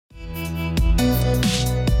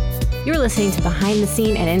You're listening to Behind the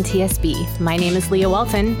Scene at NTSB. My name is Leah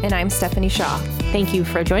Walton. And I'm Stephanie Shaw. Thank you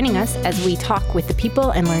for joining us as we talk with the people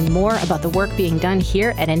and learn more about the work being done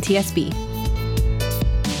here at NTSB.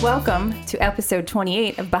 Welcome to episode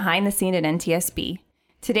 28 of Behind the Scene at NTSB.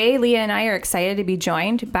 Today, Leah and I are excited to be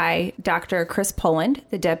joined by Dr. Chris Poland,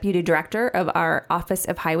 the Deputy Director of our Office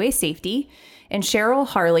of Highway Safety, and Cheryl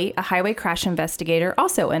Harley, a highway crash investigator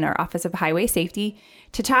also in our Office of Highway Safety,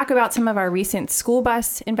 to talk about some of our recent school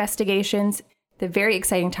bus investigations, the very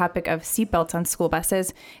exciting topic of seatbelts on school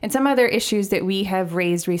buses, and some other issues that we have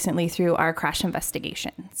raised recently through our crash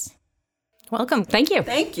investigations. Welcome. Thank you.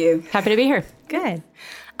 Thank you. Happy to be here. Good.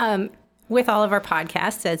 With all of our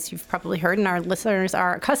podcasts, as you've probably heard and our listeners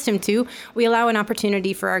are accustomed to, we allow an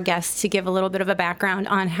opportunity for our guests to give a little bit of a background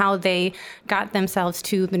on how they got themselves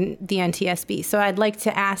to the NTSB. So I'd like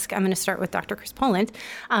to ask, I'm going to start with Dr. Chris Poland,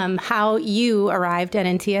 how you arrived at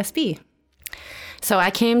NTSB. So I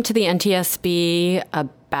came to the NTSB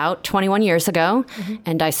about 21 years ago,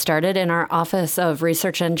 and I started in our Office of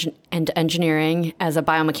Research and Engineering as a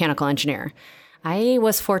biomechanical engineer. I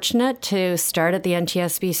was fortunate to start at the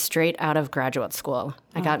NTSB straight out of graduate school.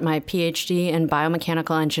 I got my PhD in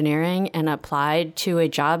biomechanical engineering and applied to a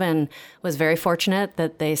job and was very fortunate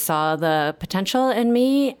that they saw the potential in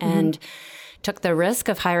me and took the risk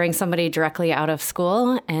of hiring somebody directly out of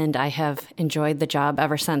school. And I have enjoyed the job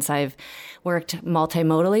ever since. I've worked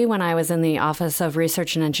multimodally when I was in the Office of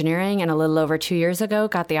Research and Engineering, and a little over 2 years ago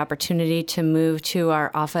got the opportunity to move to our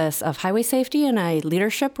Office of Highway Safety in a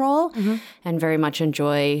leadership role, and very much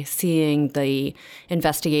enjoy seeing the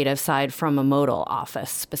investigative side from a modal office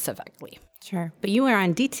specifically. Sure. But you were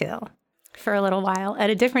on detail for a little while at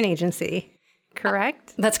a different agency,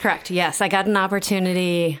 correct? That's correct. Yes. I got an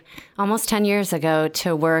opportunity almost 10 years ago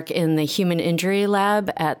to work in the Human Injury Lab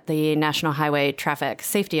at the National Highway Traffic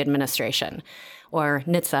Safety Administration, or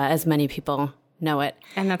NHTSA, as many people know it.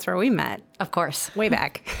 And that's where we met. Of course. Way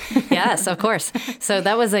back. Yes, of course. So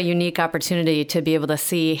that was a unique opportunity to be able to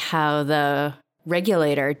see how the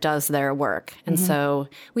regulator does their work. And so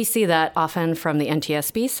we see that often from the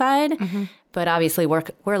NTSB side, but obviously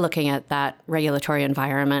we're looking at that regulatory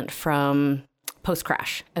environment from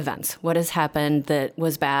post-crash events. What has happened that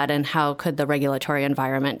was bad, and how could the regulatory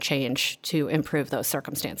environment change to improve those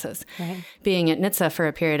circumstances? Right. Being at NHTSA for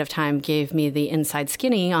a period of time gave me the inside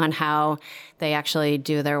skinny on how they actually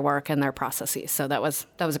do their work and their processes. So that was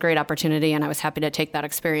a great opportunity, and I was happy to take that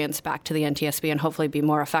experience back to the NTSB and hopefully be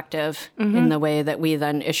more effective in the way that we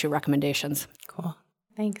then issue recommendations. Cool.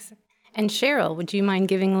 Thanks. And Cheryl, would you mind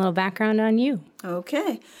giving a little background on you?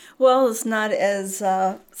 Okay. Well, it's not as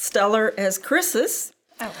stellar as Chris's.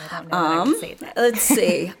 Oh, I don't know that I can say that. Let's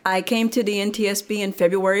see. I came to the NTSB in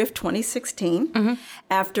February of 2016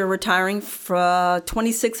 after retiring for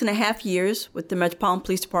 26 and a half years with the Metropolitan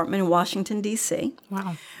Police Department in Washington, D.C.,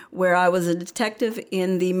 Wow. where I was a detective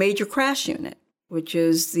in the Major Crash Unit, which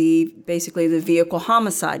is basically the vehicle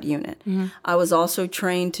homicide unit. I was also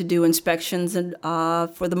trained to do inspections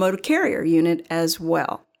for the motor carrier unit as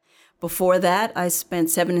well. Before that, I spent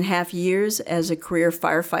 7.5 years as a career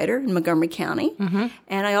firefighter in Montgomery County.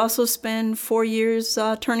 And I also spent 4 years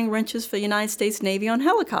turning wrenches for the United States Navy on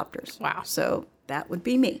helicopters. Wow. So that would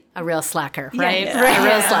be me. A real slacker, right? Yeah. A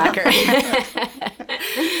real slacker.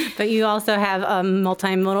 But you also have a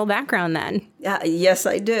multimodal background then. Yes,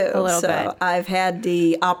 I do. A little bit. I've had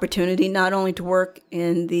the opportunity not only to work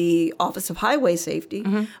in the Office of Highway Safety,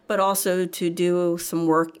 but also to do some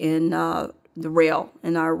work in the rail,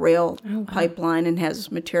 in our rail pipeline and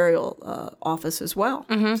hazardous material office as well.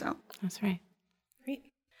 So. That's right. Great.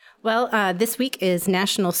 Well, this week is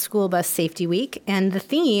National School Bus Safety Week, and the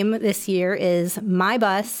theme this year is My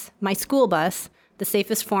Bus, My School Bus, the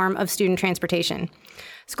Safest Form of Student Transportation.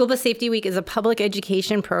 School Bus Safety Week is a public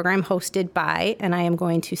education program hosted by, and I am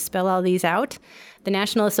going to spell all these out, the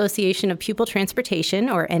National Association of Pupil Transportation,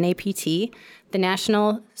 or NAPT, the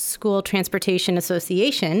National School Transportation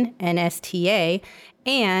Association, NSTA,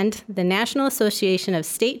 and the National Association of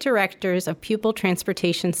State Directors of Pupil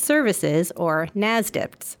Transportation Services, or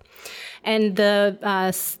NASDPTS. And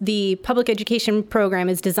the public education program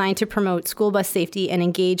is designed to promote school bus safety and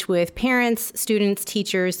engage with parents, students,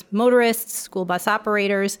 teachers, motorists, school bus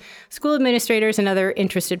operators, school administrators, and other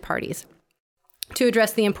interested parties to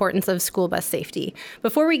address the importance of school bus safety.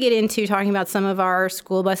 Before we get into talking about some of our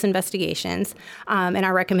school bus investigations and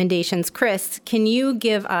our recommendations, Chris, can you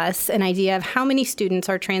give us an idea of how many students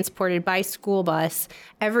are transported by school bus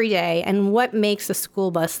every day, and what makes a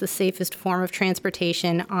school bus the safest form of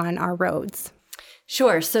transportation on our roads?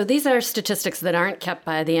 Sure. So these are statistics that aren't kept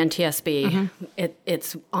by the NTSB.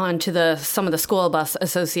 It's on to some of the school bus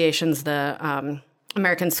associations, the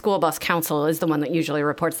American School Bus Council is the one that usually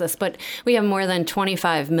reports this, but we have more than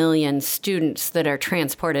 25 million students that are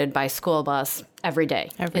transported by school bus every day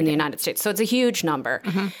in the United States. So it's a huge number.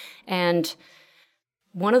 And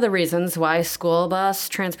one of the reasons why school bus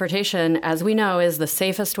transportation, as we know, is the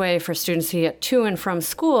safest way for students to get to and from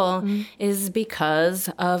school is because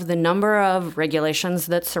of the number of regulations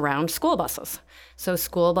that surround school buses. So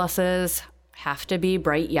school buses have to be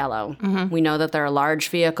bright yellow. We know that there are large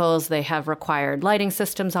vehicles. They have required lighting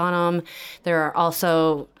systems on them. There are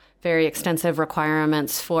also very extensive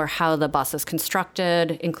requirements for how the bus is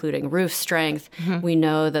constructed, including roof strength. We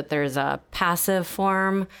know that there's a passive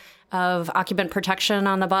form of occupant protection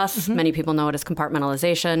on the bus. Many people know it as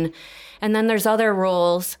compartmentalization. And then there's other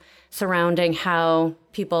rules surrounding how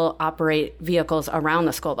people operate vehicles around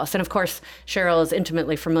the school bus. And of course, Cheryl is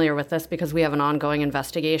intimately familiar with this because we have an ongoing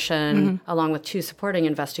investigation along with 2 supporting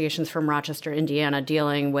investigations from Rochester, Indiana,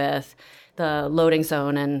 dealing with the loading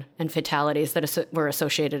zone and fatalities that were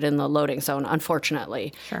associated in the loading zone,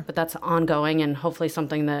 unfortunately. But that's ongoing and hopefully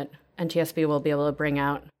something that NTSB will be able to bring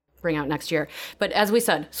out next year. But as we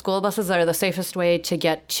said, school buses are the safest way to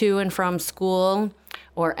get to and from school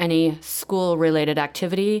or any school-related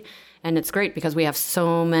activity. And it's great because we have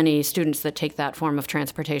so many students that take that form of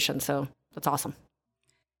transportation. So that's awesome.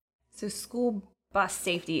 So school bus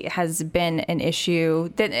safety has been an issue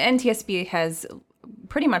that NTSB has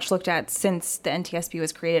pretty much looked at since the NTSB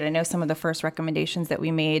was created. I know some of the first recommendations that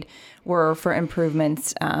we made were for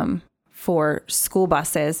improvements for school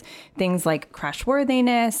buses, things like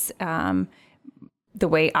crashworthiness, the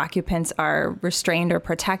way occupants are restrained or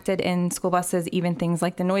protected in school buses, even things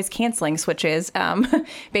like the noise canceling switches,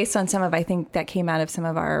 based on some of, I think that came out of some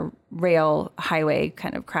of our rail highway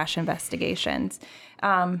kind of crash investigations.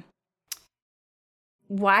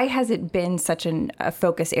 Why has it been such a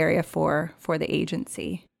focus area for the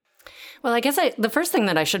agency? Well, I guess the first thing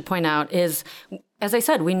that I should point out is, as I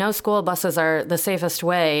said, we know school buses are the safest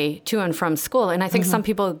way to and from school. And I think some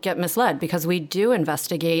people get misled because we do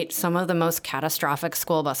investigate some of the most catastrophic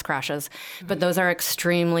school bus crashes, but those are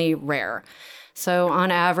extremely rare. So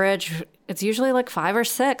on average, it's usually like 5 or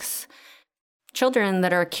 6 children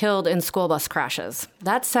that are killed in school bus crashes.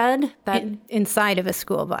 That said, that inside of a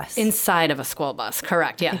school bus. Inside of a school bus,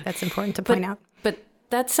 correct, yeah. I think that's important to point out. But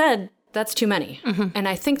that said, that's too many. And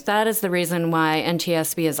I think that is the reason why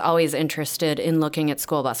NTSB is always interested in looking at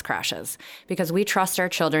school bus crashes, because we trust our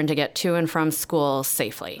children to get to and from school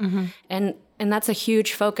safely. And that's a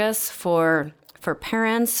huge focus for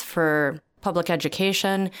parents, for public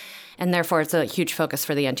education, and therefore it's a huge focus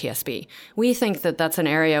for the NTSB. We think that that's an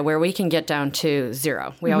area where we can get down to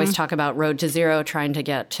 0. We always talk about road to 0, trying to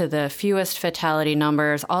get to the fewest fatality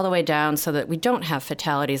numbers all the way down so that we don't have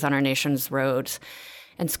fatalities on our nation's roads.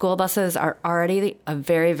 And school buses are already a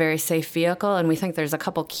very, very safe vehicle, and we think there's a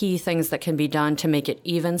couple key things that can be done to make it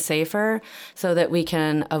even safer so that we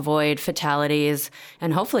can avoid fatalities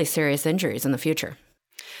and hopefully serious injuries in the future.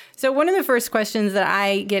 So one of the first questions that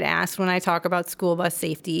I get asked when I talk about school bus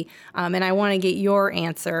safety, and I want to get your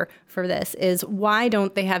answer for this, is why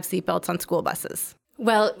don't they have seatbelts on school buses?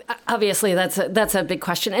 Well, obviously, that's a big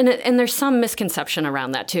question, and there's some misconception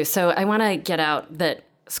around that, too. So I want to get out that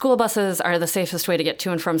school buses are the safest way to get to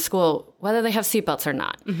and from school, whether they have seatbelts or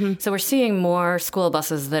not. So we're seeing more school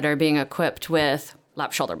buses that are being equipped with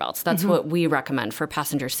lap shoulder belts. That's what we recommend for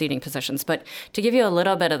passenger seating positions. But to give you a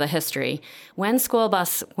little bit of the history, when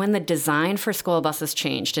the design for school buses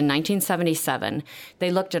changed in 1977, they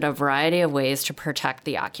looked at a variety of ways to protect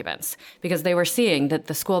the occupants because they were seeing that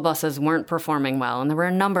the school buses weren't performing well. And there were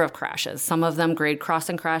a number of crashes, some of them grade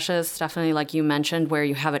crossing crashes, Stephanie, like you mentioned, where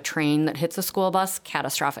you have a train that hits a school bus,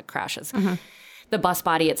 catastrophic crashes. The bus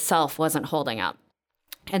body itself wasn't holding up.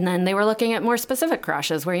 And then they were looking at more specific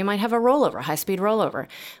crashes where you might have a rollover, high-speed rollover.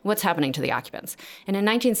 What's happening to the occupants? And in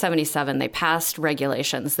 1977, they passed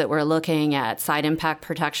regulations that were looking at side impact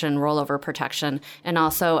protection, rollover protection, and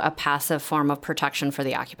also a passive form of protection for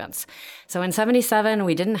the occupants. So in 77,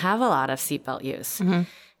 we didn't have a lot of seatbelt use.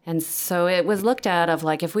 And so it was looked at of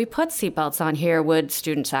like, if we put seatbelts on here, would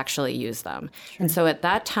students actually use them? And so at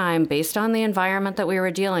that time, based on the environment that we were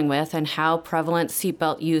dealing with and how prevalent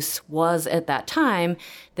seatbelt use was at that time,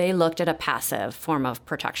 they looked at a passive form of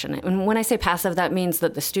protection. And when I say passive, that means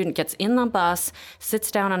that the student gets in the bus, sits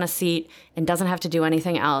down on a seat, and doesn't have to do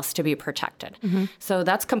anything else to be protected. So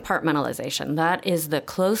that's compartmentalization. That is the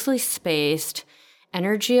closely spaced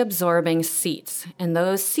energy absorbing seats. And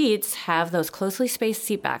those seats have those closely spaced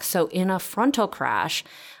seat backs. So in a frontal crash,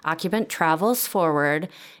 occupant travels forward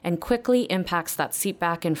and quickly impacts that seat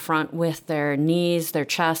back in front with their knees, their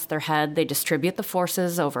chest, their head. They distribute the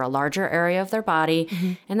forces over a larger area of their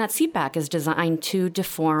body. And that seat back is designed to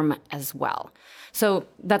deform as well. So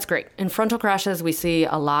that's great. In frontal crashes, we see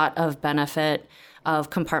a lot of benefit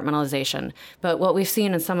of compartmentalization. But what we've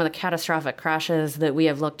seen in some of the catastrophic crashes that we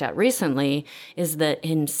have looked at recently is that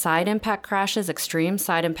in side impact crashes, extreme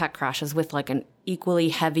side impact crashes with like an equally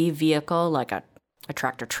heavy vehicle, like a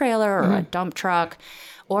tractor trailer or a dump truck,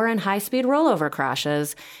 or in high-speed rollover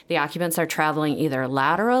crashes, the occupants are traveling either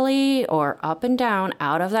laterally or up and down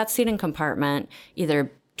out of that seating compartment,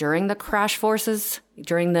 either during the crash forces,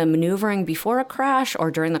 during the maneuvering before a crash, or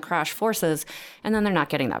during the crash forces, and then they're not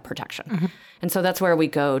getting that protection. And so that's where we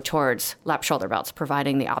go towards lap shoulder belts,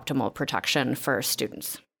 providing the optimal protection for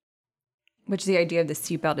students. Which the idea of the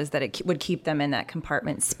seatbelt is that it would keep them in that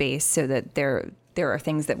compartment space so that there are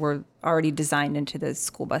things that were already designed into the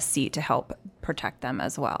school bus seat to help protect them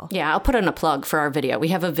as well. Yeah, I'll put in a plug for our video. We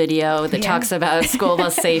have a video that talks about school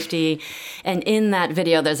bus safety. And in that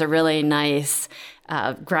video, there's a really nice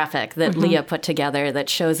graphic that Leah put together that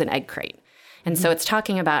shows an egg crate. And so it's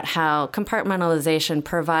talking about how compartmentalization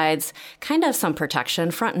provides kind of some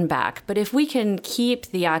protection front and back. But if we can keep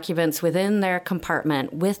the occupants within their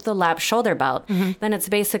compartment with the lap shoulder belt, then it's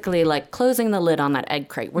basically like closing the lid on that egg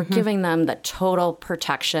crate. We're giving them the total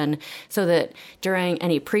protection so that during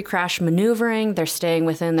any pre-crash maneuvering, they're staying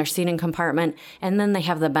within their seating compartment. And then they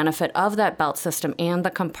have the benefit of that belt system and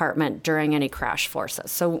the compartment during any crash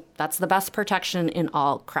forces. So that's the best protection in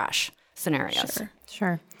all crash scenarios.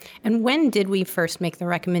 Sure. And when did we first make the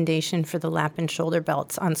recommendation for the lap and shoulder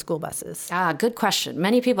belts on school buses? Good question.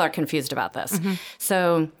 Many people are confused about this.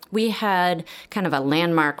 So we had kind of a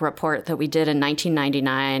landmark report that we did in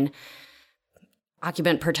 1999,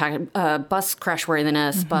 bus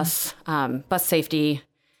crashworthiness, bus safety.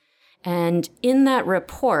 And in that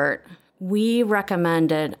report, we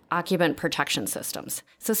recommended occupant protection systems.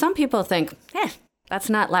 So some people think, that's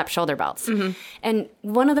not lap shoulder belts. And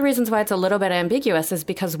one of the reasons why it's a little bit ambiguous is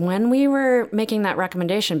because when we were making that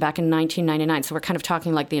recommendation back in 1999, so we're kind of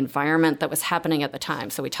talking like the environment that was happening at the time.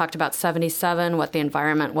 So we talked about 77, what the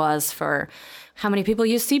environment was for how many people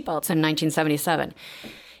use seatbelts in 1977.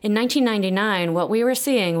 In 1999, what we were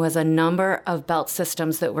seeing was a number of belt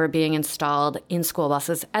systems that were being installed in school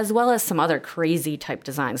buses, as well as some other crazy type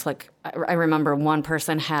designs. Like I remember one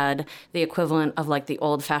person had the equivalent of like the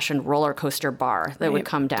old-fashioned roller coaster bar that would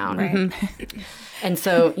come down. And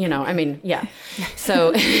so,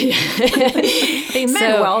 So they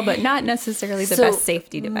meant well, but not necessarily the best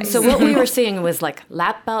safety device. So what we were seeing was like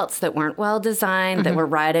lap belts that weren't well designed, that were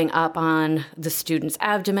riding up on the student's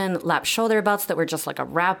abdomen, lap shoulder belts that were just like a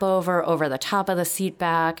wrap over the top of the seat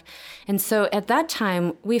back. And so at that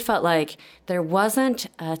time, we felt like there wasn't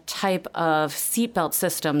a type of seatbelt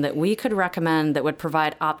system that we could recommend that would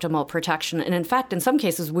provide optimal protection. And in fact, in some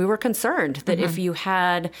cases, we were concerned that if you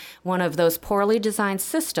had one of those poorly designed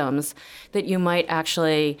systems, that you might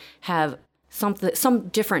actually have some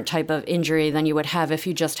different type of injury than you would have if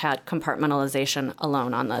you just had compartmentalization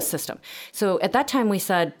alone on the system. So at that time, we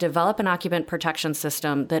said, develop an occupant protection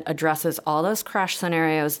system that addresses all those crash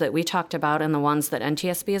scenarios that we talked about and the ones that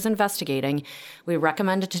NTSB is investigating. We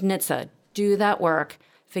recommended to NHTSA, do that work,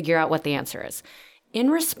 figure out what the answer is. In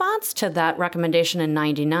response to that recommendation in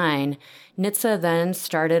 1999, NHTSA then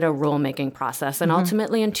started a rulemaking process. And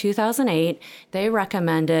ultimately in 2008, they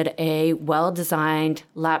recommended a well-designed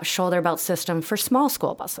lap shoulder belt system for small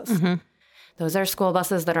school buses. Those are school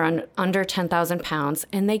buses that are under 10,000 pounds.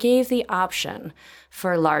 And they gave the option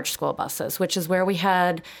for large school buses, which is where we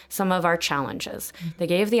had some of our challenges. They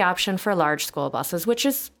gave the option for large school buses, which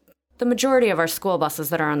is the majority of our school buses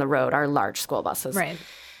that are on the road are large school buses. Right.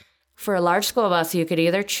 For a large school bus, you could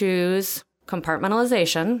either choose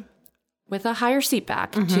compartmentalization with a higher seat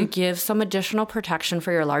back to give some additional protection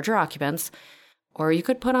for your larger occupants, or you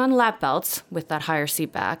could put on lap belts with that higher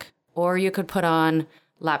seat back, or you could put on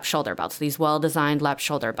lap shoulder belts, these well-designed lap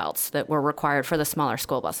shoulder belts that were required for the smaller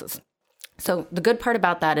school buses. So the good part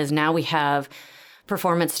about that is now we have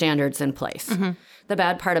performance standards in place. The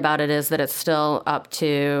bad part about it is that it's still up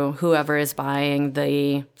to whoever is buying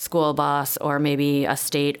the school bus or maybe a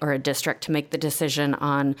state or a district to make the decision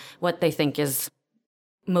on what they think is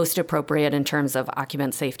most appropriate in terms of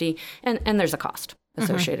occupant safety. And there's a cost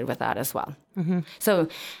associated with that as well. So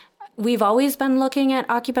we've always been looking at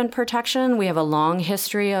occupant protection. We have a long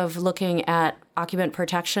history of looking at occupant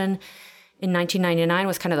protection. in 1999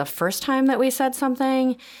 was kind of the first time that we said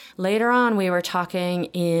something. Later on, we were talking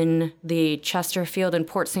in the Chesterfield and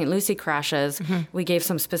Port St. Lucie crashes. We gave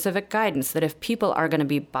some specific guidance that if people are going to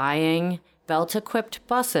be buying belt-equipped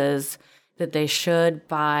buses, that they should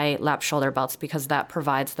buy lap shoulder belts because that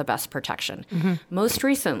provides the best protection. Most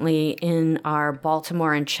recently, in our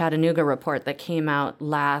Baltimore and Chattanooga report that came out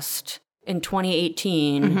in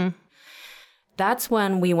 2018, that's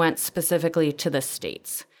when we went specifically to the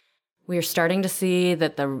states. We are starting to see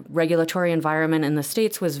that the regulatory environment in the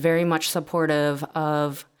states was very much supportive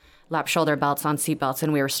of lap shoulder belts on seatbelts,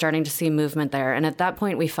 and we were starting to see movement there. And at that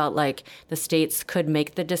point, we felt like the states could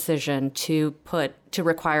make the decision to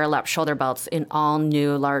require lap shoulder belts in all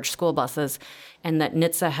new large school buses, and that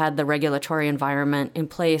NHTSA had the regulatory environment in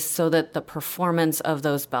place so that the performance of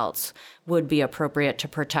those belts would be appropriate to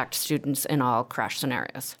protect students in all crash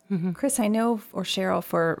scenarios. Chris, I know, or Cheryl,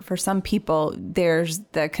 for some people, there's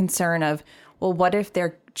the concern of, well, what if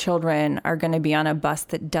their children are going to be on a bus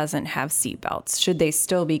that doesn't have seatbelts? Should they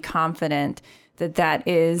still be confident that that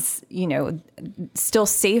is, still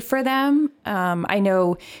safe for them? I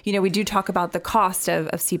know, we do talk about the cost of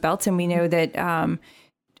seatbelts, and we know that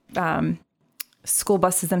school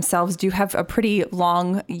buses themselves do have a pretty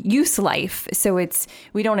long use life. So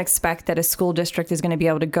we don't expect that a school district is going to be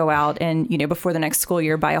able to go out and, before the next school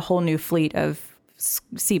year, buy a whole new fleet of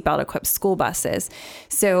seatbelt equipped school buses.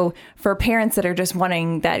 So for parents that are just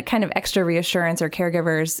wanting that kind of extra reassurance, or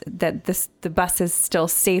caregivers that the bus is still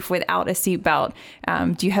safe without a seatbelt,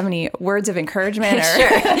 do you have any words of encouragement?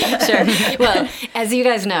 Sure. Well, as you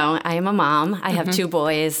guys know, I am a mom. I have two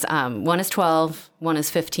boys. One is 12, one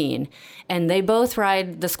is 15, and they both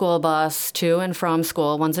ride the school bus to and from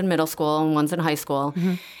school. One's in middle school and one's in high school.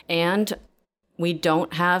 And we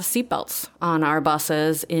don't have seatbelts on our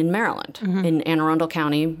buses in Maryland. In Anne Arundel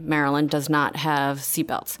County, Maryland does not have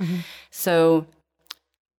seatbelts. So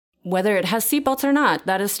whether it has seatbelts or not,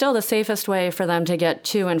 that is still the safest way for them to get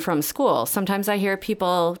to and from school. Sometimes I hear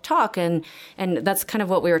people talk, and that's kind of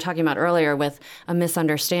what we were talking about earlier with a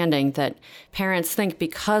misunderstanding, that parents think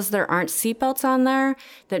because there aren't seatbelts on there,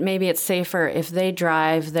 that maybe it's safer if they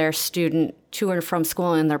drive their student to and from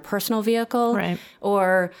school in their personal vehicle. Right.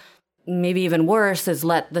 Or maybe even worse is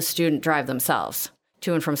let the student drive themselves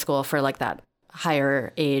to and from school for like that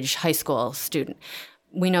higher age high school student.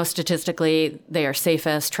 We know statistically they are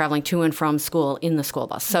safest traveling to and from school in the school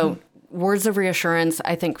bus. So words of reassurance,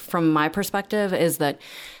 I think from my perspective, is that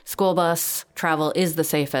school bus travel is the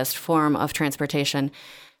safest form of transportation.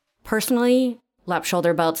 Personally, lap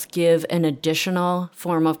shoulder belts give an additional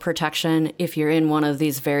form of protection if you're in one of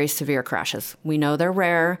these very severe crashes. We know they're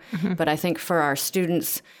rare, but I think for our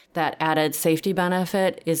students, that added safety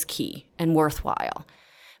benefit is key and worthwhile.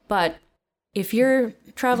 But if you're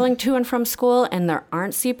traveling to and from school and there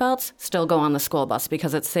aren't seatbelts, still go on the school bus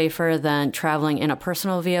because it's safer than traveling in a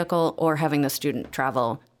personal vehicle or having the student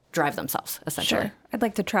drive themselves, essentially. Sure. I'd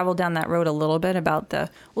like to travel down that road a little bit about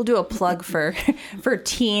we'll do a plug for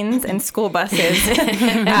teens and school buses.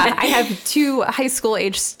 I have two high school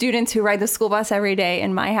age students who ride the school bus every day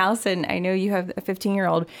in my house, and I know you have a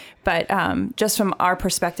 15-year-old, but just from our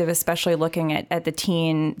perspective, especially looking at the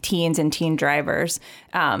teens and teen drivers,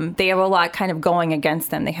 they have a lot kind of going against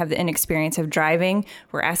them. They have the inexperience of driving.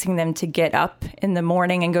 We're asking them to get up in the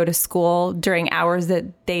morning and go to school during hours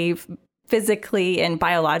that they've physically and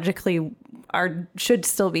biologically should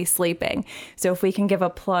still be sleeping. So if we can give a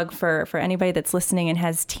plug for anybody that's listening and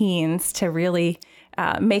has teens to really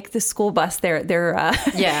make the school bus their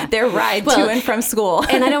ride to and from school.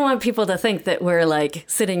 And I don't want people to think that we're like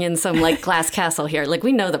sitting in some like glass castle here. Like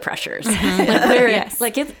we know the pressures.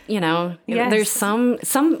 Like there's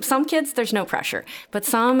some kids there's no pressure, but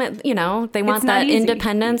some they want that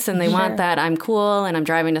independence and they want that I'm cool and I'm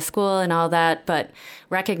driving to school and all that. But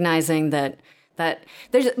recognizing that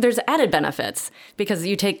there's added benefits because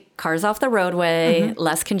you take cars off the roadway,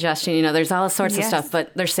 less congestion. There's all sorts of stuff,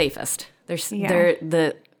 but they're safest.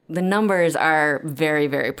 The numbers are very,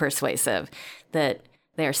 very persuasive that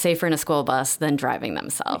they are safer in a school bus than driving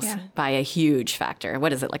themselves by a huge factor.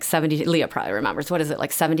 What is it, like 70? Leah probably remembers. What is it,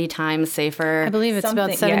 like 70 times safer? I believe it's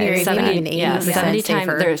about 70 or 80 times.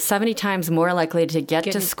 They're 70 times more likely to get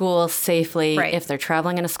to school safely if they're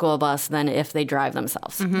traveling in a school bus than if they drive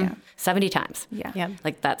themselves. 70 times. Yeah.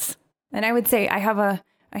 Like that's. And I would say I have a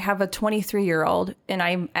 23-year-old,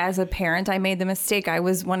 and as a parent, I made the mistake. I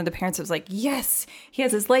was one of the parents that was like, yes, he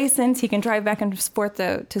has his license. He can drive back and forth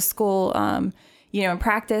to school, in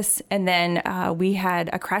practice. And then we had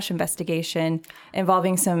a crash investigation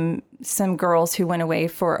involving some girls who went away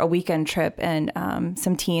for a weekend trip and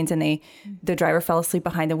some teens, and the driver fell asleep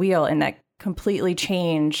behind the wheel, and that completely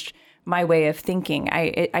changed my way of thinking.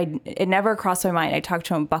 It never crossed my mind. I talked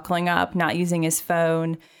to him buckling up, not using his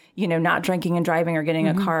phone, not drinking and driving or getting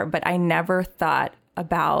a car, but I never thought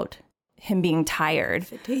about him being tired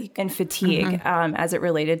and fatigue as it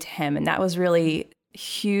related to him. And that was really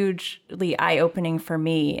hugely eye-opening for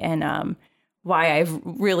me, and why I've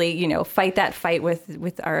really, fight that fight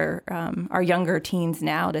with our younger teens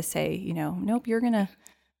now to say, nope, you're going to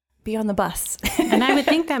be on the bus. And I would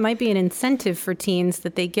think that might be an incentive for teens,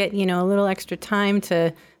 that they get, a little extra time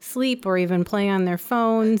to sleep or even play on their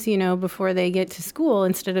phones, before they get to school,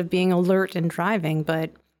 instead of being alert and driving.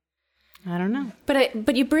 But I don't know.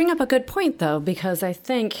 But you bring up a good point, though, because I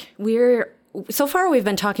think so far we've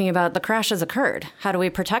been talking about the crash has occurred. How do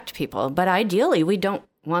we protect people? But ideally, we don't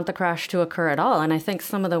want the crash to occur at all. And I think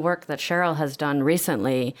some of the work that Cheryl has done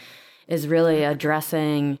recently is really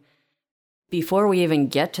addressing, before we even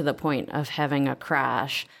get to the point of having a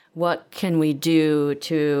crash, what can we do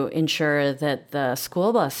to ensure that the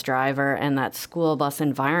school bus driver and that school bus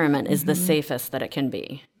environment is the safest that it can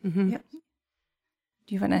be? Mm-hmm. Yep.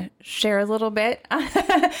 Do you want to share a little bit on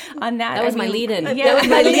that? That was my lead-in. Yeah, that was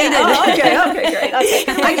my lead-in. Oh, okay, great. Okay.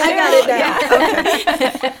 I got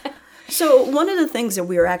it down. Okay. So one of the things that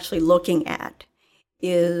we are actually looking at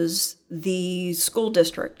is the school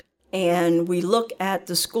district. And we look at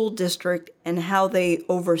the school district and how they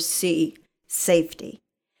oversee safety.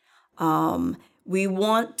 We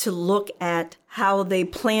want to look at how they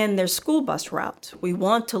plan their school bus routes. We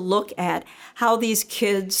want to look at how these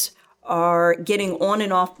kids are getting on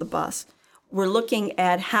and off the bus. We're looking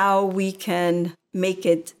at how we can make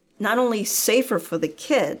it not only safer for the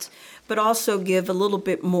kids, but also give a little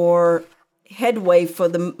bit more headway for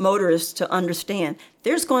the motorists to understand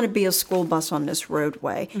there's going to be a school bus on this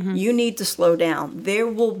roadway. You need to slow down. There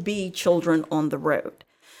will be children on the road.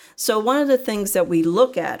 So one of the things that we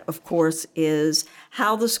look at, of course, is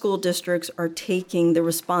how the school districts are taking the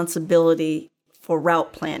responsibility for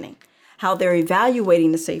route planning, how they're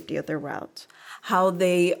evaluating the safety of their routes, how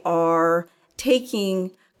they are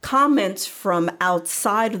taking comments from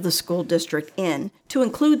outside of the school district in to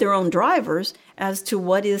include their own drivers as to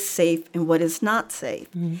what is safe and what is not safe.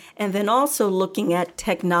 And then also looking at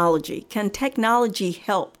technology. Can technology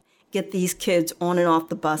help get these kids on and off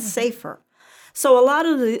the bus safer? So a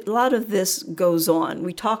lot of this goes on.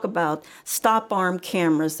 We talk about stop arm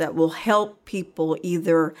cameras that will help people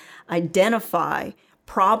either identify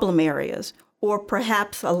problem areas or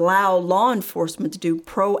perhaps allow law enforcement to do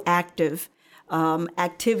proactive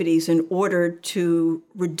activities in order to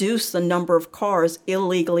reduce the number of cars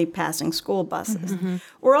illegally passing school buses.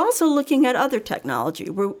 We're also looking at other technology.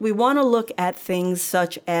 We want to look at things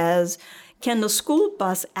such as, can the school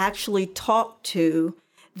bus actually talk to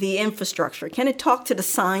the infrastructure? Can it talk to the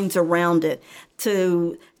signs around it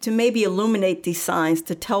to maybe illuminate these signs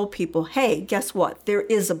to tell people, hey, guess what? There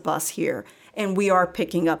is a bus here and we are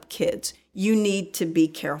picking up kids. You need to be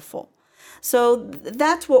careful. So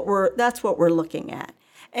that's what we're looking at.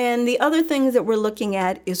 And the other thing that we're looking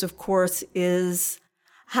at is, of course, is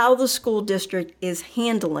how the school district is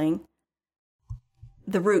handling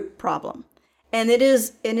the route problem. And it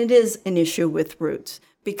is an issue with routes,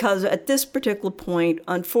 because at this particular point,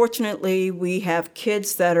 unfortunately, we have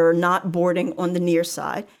kids that are not boarding on the near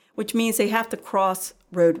side, which means they have to cross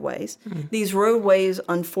roadways. These roadways,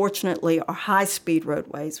 unfortunately, are high-speed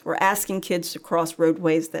roadways. We're asking kids to cross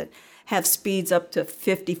roadways that have speeds up to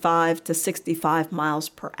 55 to 65 miles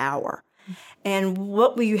per hour. And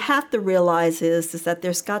what we have to realize is that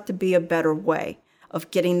there's got to be a better way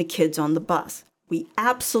of getting the kids on the bus. We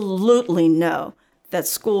absolutely know that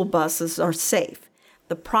school buses are safe.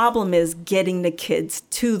 The problem is getting the kids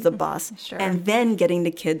to the bus and then getting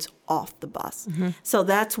the kids off the bus. So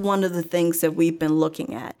that's one of the things that we've been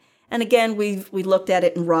looking at. And again, we looked at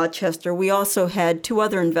it in Rochester. We also had two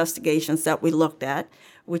other investigations that we looked at,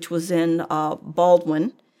 which was in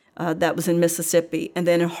Baldwin, that was in Mississippi, and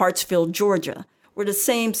then in Hartsfield, Georgia, where the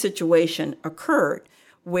same situation occurred,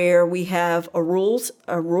 where we have a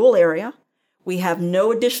rural area, we have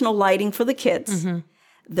no additional lighting for the kids.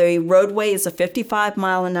 The roadway is a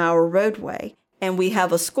 55-mile-an-hour roadway, and we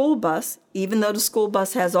have a school bus. Even though the school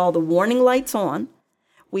bus has all the warning lights on,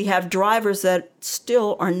 we have drivers that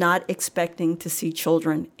still are not expecting to see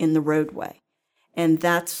children in the roadway. And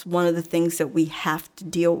that's one of the things that we have to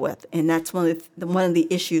deal with, and that's one of the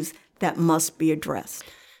issues that must be addressed.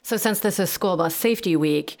 So since this is School Bus Safety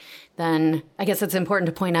Week, then I guess it's important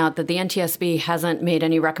to point out that the NTSB hasn't made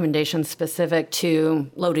any recommendations specific to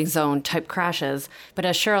loading zone type crashes. But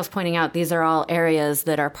as Cheryl's pointing out, these are all areas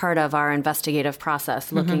that are part of our investigative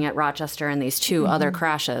process, looking at Rochester and these two other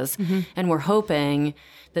crashes. And we're hoping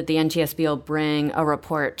that the NTSB will bring a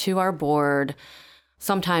report to our board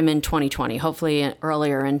sometime in 2020, hopefully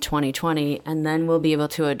earlier in 2020, and then we'll be able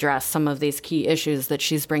to address some of these key issues that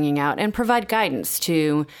she's bringing out and provide guidance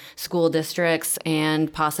to school districts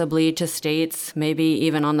and possibly to states, maybe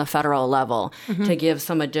even on the federal level, to give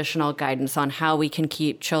some additional guidance on how we can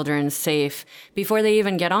keep children safe before they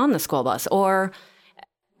even get on the school bus or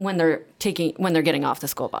when they're getting off the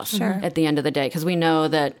school bus at the end of the day. Because we know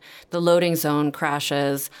that the loading zone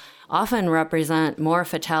crashes often represent more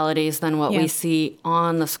fatalities than what we see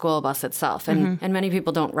on the school bus itself. And many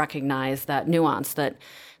people don't recognize that nuance, that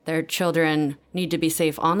their children need to be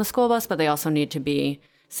safe on the school bus, but they also need to be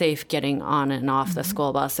safe getting on and off the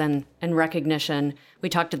school bus. And recognition, we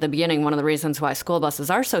talked at the beginning, one of the reasons why school buses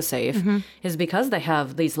are so safe is because they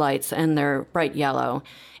have these lights and they're bright yellow.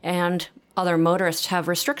 And other motorists have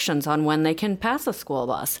restrictions on when they can pass a school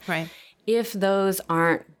bus. Right. If those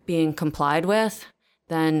aren't being complied with,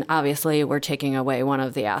 then obviously we're taking away one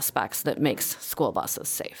of the aspects that makes school buses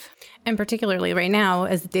safe. And particularly right now,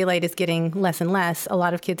 as daylight is getting less and less, a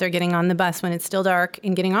lot of kids are getting on the bus when it's still dark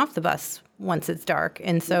and getting off the bus once it's dark.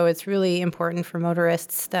 And so it's really important for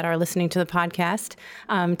motorists that are listening to the podcast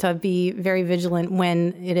to be very vigilant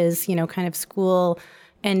when it is, kind of school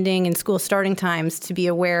ending and school starting times, to be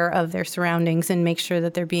aware of their surroundings and make sure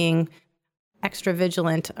that they're being extra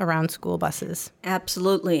vigilant around school buses.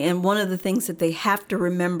 Absolutely. And one of the things that they have to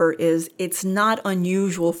remember is it's not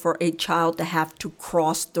unusual for a child to have to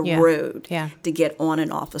cross the road to get on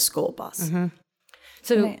and off a school bus.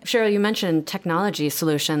 So, Cheryl, you mentioned technology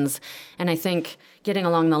solutions, and I think getting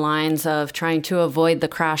along the lines of trying to avoid the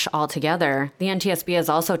crash altogether, the NTSB has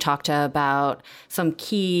also talked about some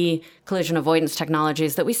key collision avoidance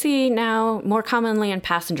technologies that we see now more commonly in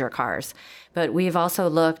passenger cars. But we've also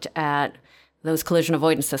looked at those collision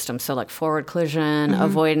avoidance systems, so like forward collision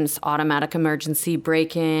avoidance, automatic emergency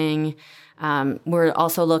braking. We're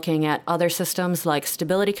also looking at other systems like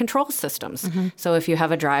stability control systems. So if you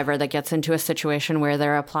have a driver that gets into a situation where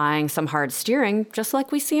they're applying some hard steering, just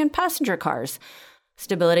like we see in passenger cars,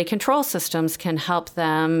 stability control systems can help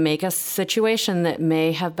them make a situation that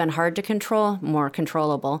may have been hard to control more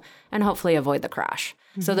controllable and hopefully avoid the crash.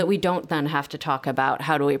 So that we don't then have to talk about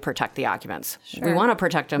how do we protect the occupants. We want to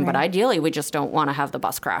protect them, but ideally we just don't want to have the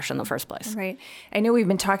bus crash in the first place. Right. I know we've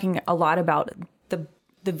been talking a lot about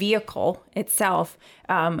the vehicle itself,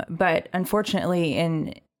 but unfortunately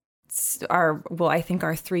in I think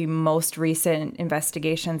our three most recent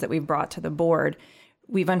investigations that we've brought to the board,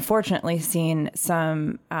 we've unfortunately seen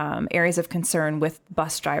some areas of concern with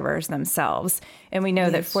bus drivers themselves. And we know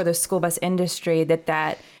that for the school bus industry,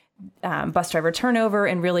 that bus driver turnover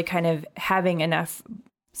and really kind of having enough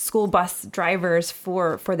school bus drivers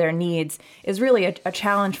for their needs is really a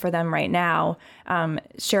challenge for them right now.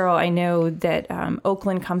 Cheryl, I know that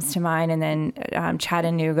Oakland comes to mind, and then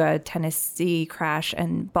Chattanooga, Tennessee crash,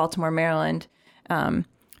 and Baltimore, Maryland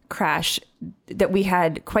crash, that we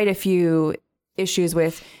had quite a few issues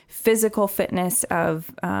with physical fitness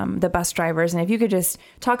of the bus drivers. And if you could just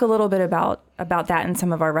talk a little bit about that and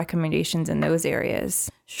some of our recommendations in those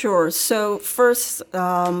areas. Sure. So first,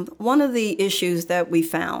 one of the issues that we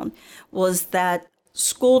found was that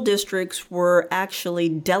school districts were actually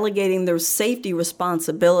delegating their safety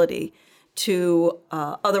responsibility to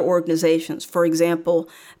other organizations. For example,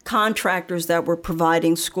 contractors that were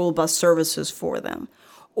providing school bus services for them.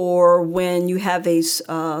 Or when you have a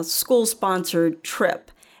school-sponsored trip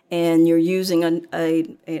and you're using an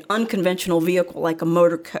unconventional vehicle like a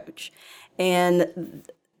motor coach, and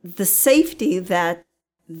the safety that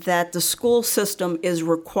the school system is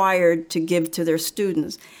required to give to their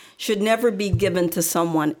students should never be given to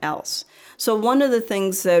someone else. So one of the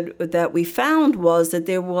things that we found was that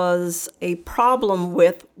there was a problem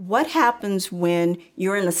with what happens when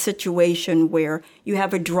you're in a situation where you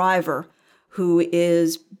have a driver who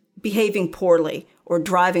is behaving poorly or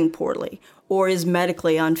driving poorly or is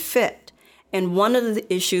medically unfit. And one of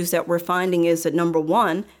the issues that we're finding is that, number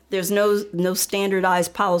one, there's no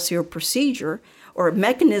standardized policy or procedure or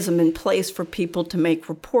mechanism in place for people to make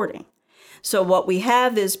reporting. So what we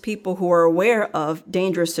have is people who are aware of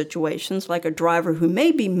dangerous situations, like a driver who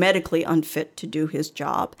may be medically unfit to do his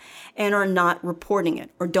job and are not reporting it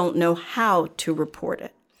or don't know how to report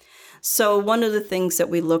it. So one of the things that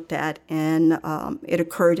we looked at, and it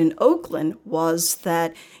occurred in Oakland, was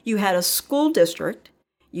that you had a school district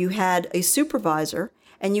you had a supervisor,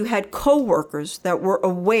 and you had coworkers that were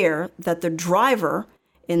aware that the driver,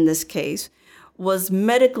 in this case, was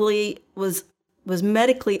medically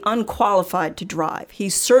unqualified to drive. He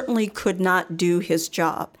certainly could not do his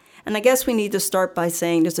job. And I guess we need to start by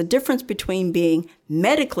saying there's a difference between being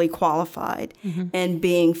medically qualified and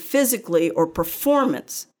being physically or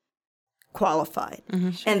performance qualified.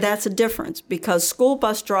 And that's a difference, because school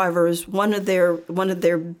bus drivers, one of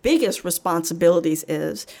their biggest responsibilities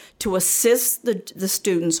is to assist the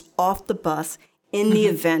students off the bus in the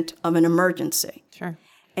event of an emergency. Sure.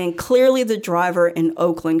 And clearly the driver in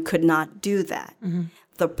Oakland could not do that.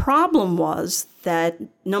 The problem was that,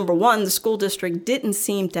 number one, the school district didn't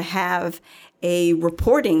seem to have a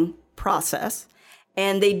reporting process,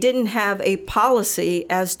 and they didn't have a policy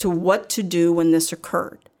as to what to do when this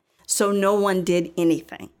occurred. So no one did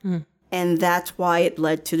anything. And that's why it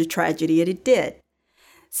led to the tragedy it did.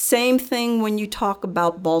 Same thing when you talk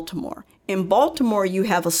about Baltimore. In Baltimore, you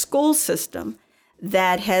have a school system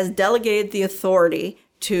that has delegated the authority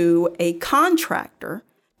to a contractor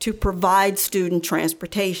to provide student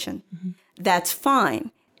transportation. That's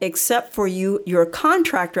fine, except for your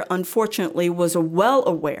contractor, unfortunately, was well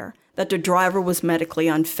aware that the driver was medically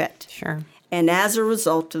unfit. Sure. And as a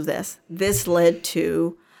result of this led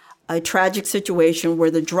to a tragic situation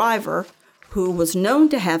where the driver, who was known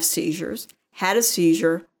to have seizures, had a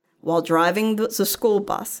seizure while driving the school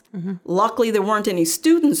bus. Luckily, there weren't any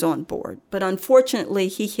students on board, but unfortunately,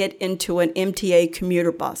 he hit into an MTA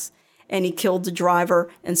commuter bus, and he killed the driver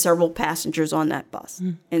and several passengers on that bus,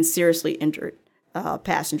 and seriously injured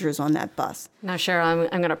passengers on that bus. Now, Cheryl,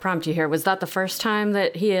 I'm going to prompt you here. Was that the first time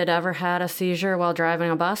that he had ever had a seizure while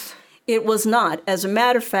driving a bus? It was not. As a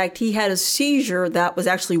matter of fact, he had a seizure that was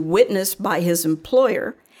actually witnessed by his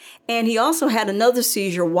employer. And he also had another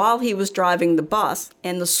seizure while he was driving the bus.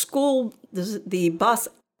 And the bus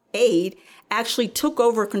aide actually took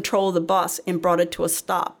over control of the bus and brought it to a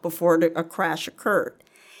stop before a crash occurred.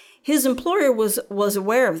 His employer was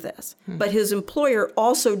aware of this, but his employer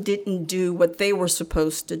also didn't do what they were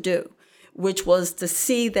supposed to do, which was to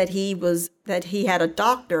see that he had a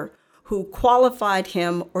doctor who qualified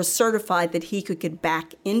him or certified that he could get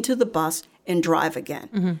back into the bus and drive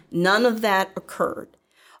again. None of that occurred.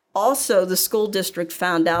 Also, the school district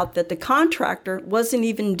found out that the contractor wasn't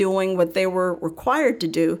even doing what they were required to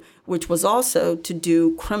do, which was also to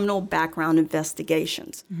do criminal background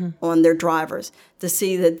investigations on their drivers to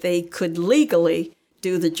see that they could legally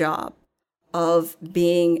do the job of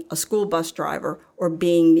being a school bus driver or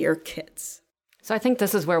being near kids. So I think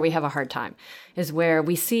this is where we have a hard time, is where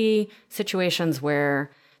we see situations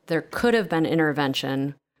where there could have been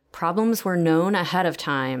intervention, problems were known ahead of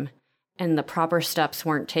time, and the proper steps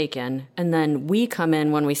weren't taken. And then we come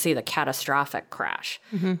in when we see the catastrophic crash.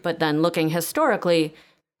 But then looking historically,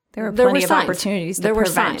 there were plenty of opportunities to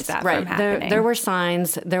prevent that from happening. There were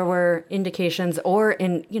signs, there were indications, or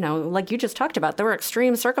like you just talked about, there were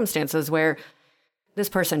extreme circumstances where this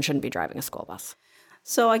person shouldn't be driving a school bus.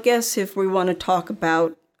 So I guess if we want to talk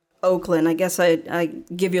about Oakland, I guess I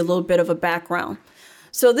give you a little bit of a background.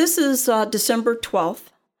 So this is December 12th.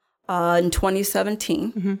 In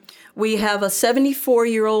 2017. We have a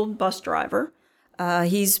 74-year-old bus driver.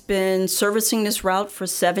 He's been servicing this route for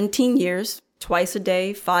 17 years, twice a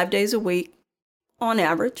day, 5 days a week, on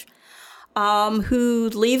average, who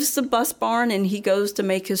leaves the bus barn and he goes to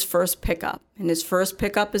make his first pickup. And his first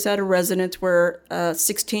pickup is at a residence where a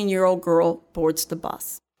 16-year-old girl boards the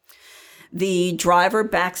bus. The driver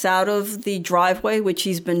backs out of the driveway, which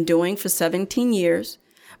he's been doing for 17 years.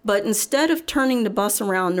 But instead of turning the bus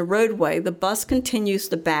around the roadway, the bus continues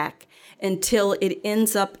to back until it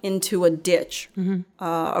ends up into a ditch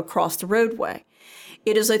across the roadway.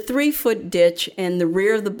 It is a 3-foot ditch, and the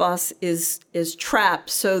rear of the bus is trapped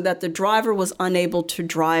so that the driver was unable to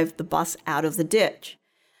drive the bus out of the ditch.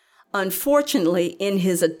 Unfortunately, in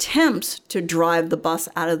his attempts to drive the bus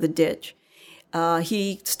out of the ditch,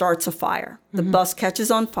 he starts a fire. The bus catches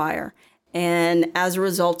on fire. And as a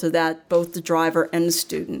result of that, both the driver and the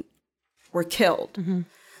student were killed.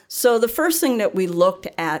 So the first thing that we looked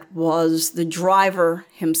at was the driver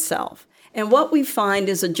himself. And what we find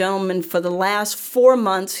is a gentleman for the last 4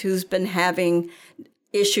 months who's been having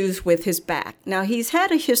issues with his back. Now, he's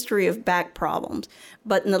had a history of back problems,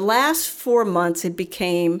 but in the last 4 months,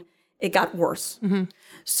 it got worse.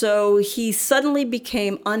 So he suddenly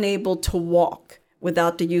became unable to walk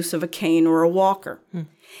without the use of a cane or a walker.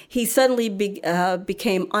 He suddenly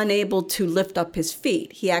became unable to lift up his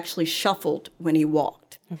feet. He actually shuffled when he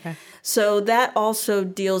walked. So that also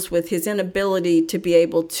deals with his inability to be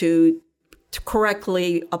able to to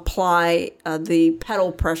correctly apply the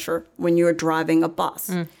pedal pressure when you're driving a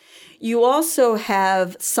bus. You also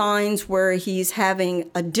have signs where he's having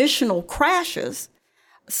additional crashes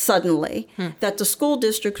suddenly that the school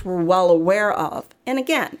districts were well aware of. And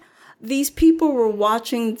again, these people were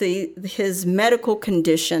watching his medical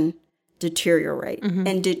condition deteriorate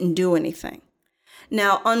and didn't do anything.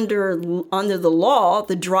 Now, under the law,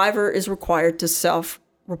 the driver is required to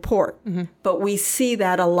self-report. But we see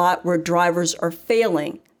that a lot where drivers are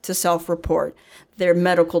failing to self-report their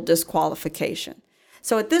medical disqualification.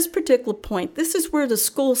 So at this particular point, this is where the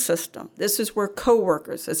school system, this is where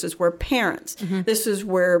coworkers, this is where parents, this is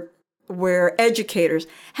where educators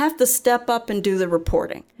have to step up and do the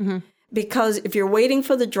reporting. Because if you're waiting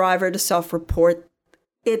for the driver to self-report,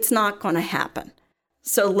 it's not going to happen.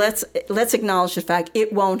 So let's acknowledge the fact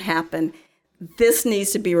it won't happen. This needs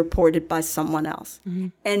to be reported by someone else.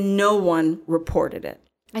 And no one reported it.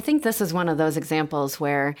 I think this is one of those examples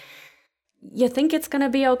where you think it's going to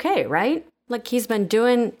be okay, right? Like he's been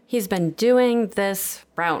doing this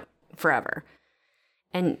route forever.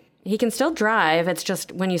 And he can still drive. It's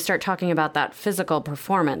just when you start talking about that physical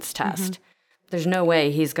performance test, there's no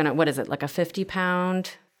way he's going to, what is it, like a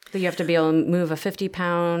 50-pound? You have to be able to move a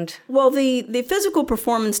 50-pound? Well, the physical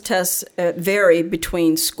performance tests vary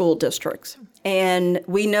between school districts. And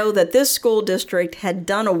we know that this school district had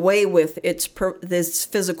done away with this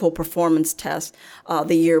physical performance test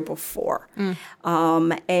the year before.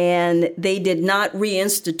 And they did not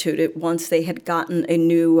reinstitute it once they had gotten a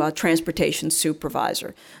new transportation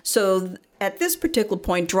supervisor. So at this particular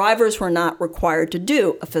point, drivers were not required to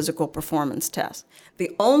do a physical performance test.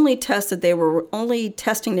 The only testing they were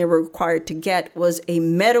required to get was a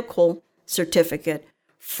medical certificate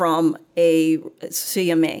from a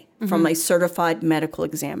CME, from a certified medical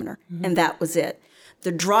examiner, and that was it.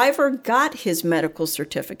 The driver got his medical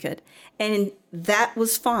certificate, and that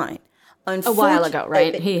was fine. A while ago,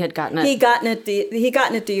 right? He had gotten it. He gotten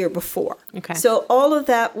it the year before. Okay. So all of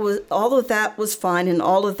that was fine, and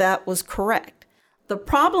all of that was correct. The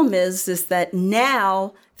problem is that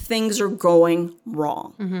now things are going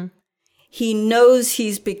wrong. He knows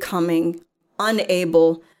he's becoming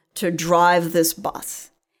unable to drive this bus.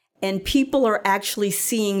 And people are actually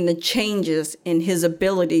seeing the changes in his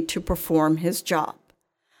ability to perform his job.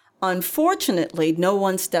 Unfortunately, no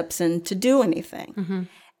one steps in to do anything.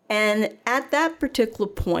 And at that particular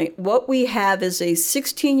point, what we have is a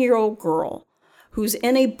 16-year-old girl who's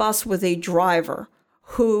in a bus with a driver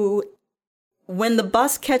who, when the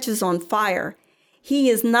bus catches on fire, he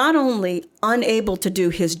is not only unable to do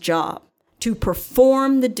his job, to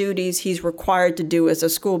perform the duties he's required to do as a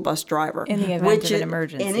school bus driver. In the event of an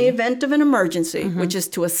emergency. In the event of an emergency, which is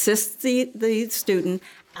to assist the student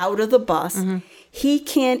out of the bus. He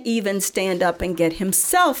can't even stand up and get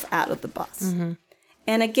himself out of the bus.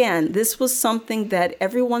 And again, this was something that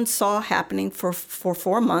everyone saw happening for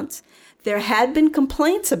 4 months. There had been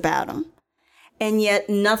complaints about him, and yet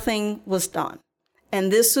nothing was done.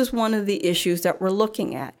 And this is one of the issues that we're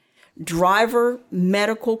looking at. Driver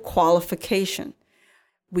medical qualification,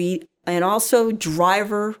 and also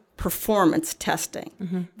driver performance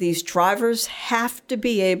testing. These drivers have to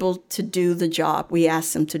be able to do the job we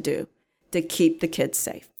ask them to do to keep the kids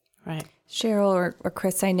safe. Right. Cheryl or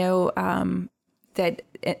Chris, I know that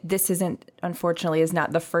this unfortunately is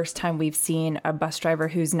not the first time we've seen a bus driver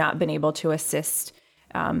who's not been able to assist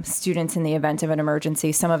students in the event of an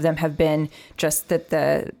emergency. Some of them have been just that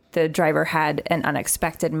the driver had an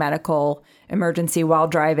unexpected medical emergency while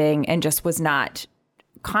driving and just was not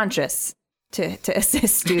conscious to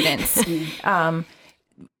assist students.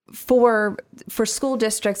 For school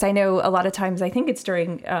districts, I know a lot of times, I think it's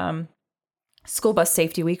during School Bus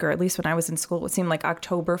Safety Week, or at least when I was in school, it seemed like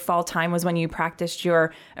October, fall time was when you practiced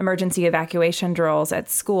your emergency evacuation drills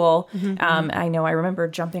at school. I know I remember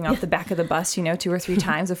jumping off the back of the bus, 2 or 3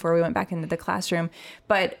 times before we went back into the classroom.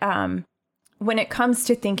 But when it comes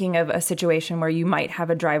to thinking of a situation where you might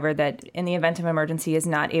have a driver that in the event of emergency is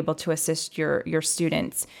not able to assist your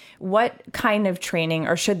students, what kind of training,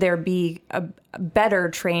 or should there be a better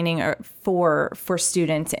training for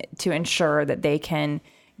students to ensure that they can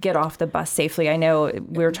get off the bus safely? I know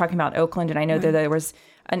we were talking about Oakland, and I know that there was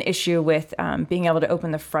an issue with being able to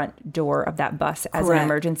open the front door of that bus as an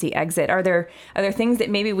emergency exit. Are there things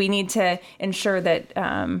that maybe we need to ensure that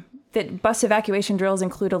that bus evacuation drills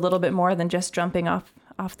include a little bit more than just jumping off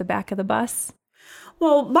the back of the bus?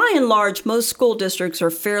 Well, by and large, most school districts are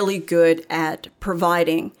fairly good at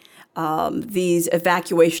providing these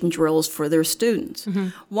evacuation drills for their students.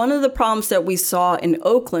 One of the problems that we saw in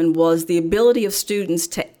Oakland was the ability of students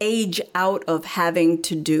to age out of having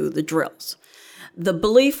to do the drills. The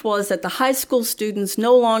belief was that the high school students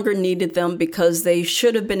no longer needed them because they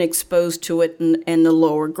should have been exposed to it in the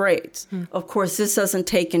lower grades. Of course, this doesn't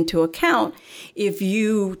take into account if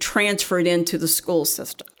you transferred into the school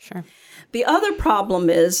system. Sure. The other problem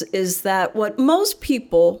is that what most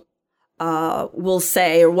people will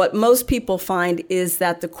say, or what most people find, is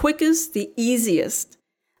that the quickest, the easiest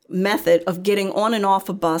method of getting on and off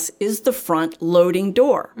a bus is the front loading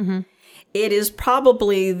door. It is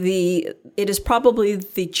probably the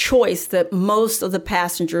choice that most of the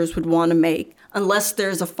passengers would want to make, unless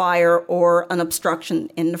there's a fire or an obstruction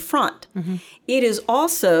in the front. It is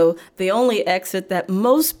also the only exit that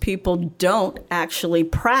most people don't actually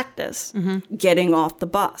practice getting off the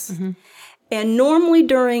bus. And normally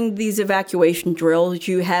during these evacuation drills,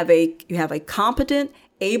 you have a competent,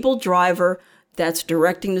 able driver that's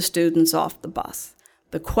directing the students off the bus.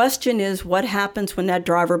 The question is, what happens when that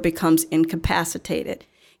driver becomes incapacitated?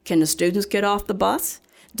 Can the students get off the bus?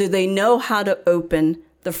 Do they know how to open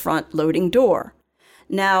the front loading door?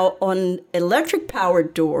 Now, on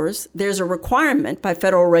electric-powered doors, there's a requirement by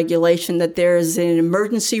federal regulation that there is an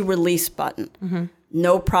emergency release button.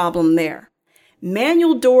 No problem there.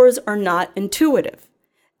 Manual doors are not intuitive.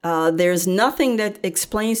 There's nothing that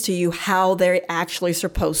explains to you how they're actually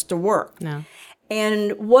supposed to work. No.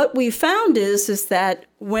 And what we found is that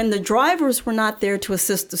when the drivers were not there to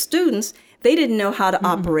assist the students, they didn't know how to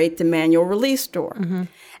operate the manual release door.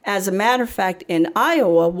 As a matter of fact, in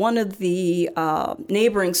Iowa, one of the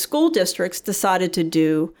neighboring school districts decided to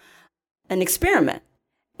do an experiment.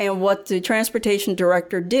 And what the transportation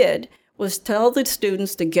director did was tell the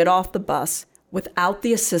students to get off the bus without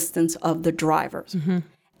the assistance of the drivers.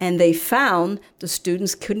 And they found the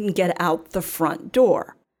students couldn't get out the front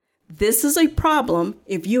door. This is a problem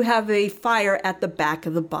if you have a fire at the back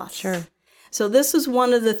of the bus. Sure. So this is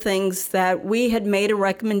one of the things that we had made a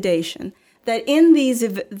recommendation that in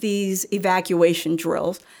these evacuation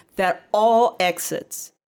drills, that all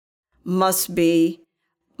exits must be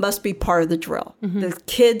part of the drill. The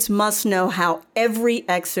kids must know how every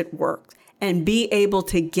exit works and be able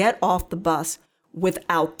to get off the bus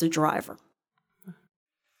without the driver.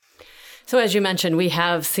 So as you mentioned, we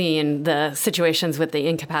have seen the situations with the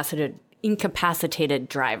incapacitated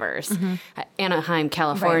drivers. Anaheim,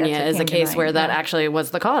 California is a case where that actually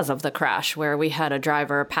was the cause of the crash, where we had a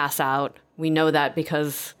driver pass out. We know that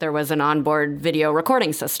because there was an onboard video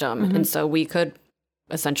recording system. And so we could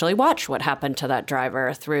essentially watch what happened to that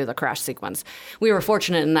driver through the crash sequence. We were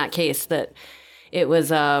fortunate in that case that it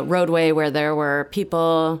was a roadway where there were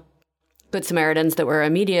people, Good Samaritans, that were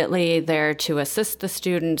immediately there to assist the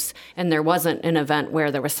students, and there wasn't an event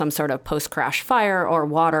where there was some sort of post-crash fire or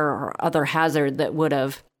water or other hazard that would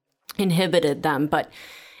have inhibited them. But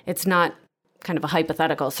it's not kind of a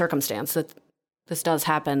hypothetical circumstance that this does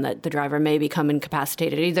happen, that the driver may become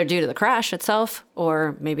incapacitated either due to the crash itself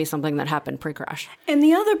or maybe something that happened pre-crash. And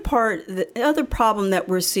the other problem that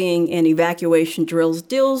we're seeing in evacuation drills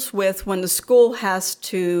deals with when the school has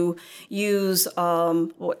to use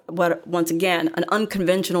once again, an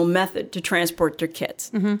unconventional method to transport their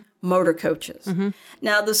kids, motor coaches.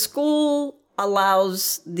 Now, the school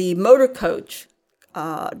allows the motor coach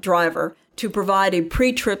driver to provide a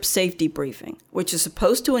pre-trip safety briefing, which is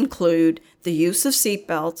supposed to include the use of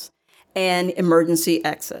seatbelts and emergency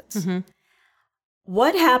exits.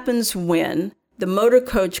 What happens when the motor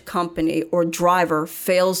coach company or driver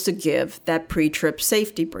fails to give that pre-trip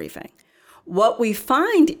safety briefing? What we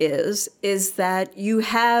find is that you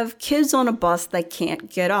have kids on a bus that can't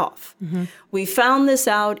get off. We found this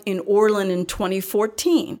out in Orland in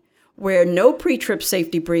 2014, where no pre-trip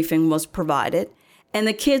safety briefing was provided, and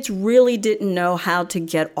the kids really didn't know how to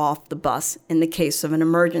get off the bus in the case of an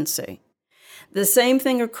emergency. The same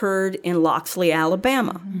thing occurred in Loxley,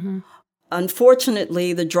 Alabama.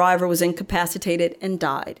 Unfortunately, the driver was incapacitated and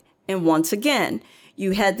died. And once again,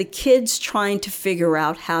 you had the kids trying to figure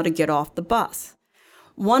out how to get off the bus.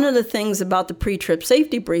 One of the things about the pre-trip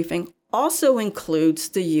safety briefing also includes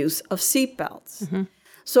the use of seatbelts.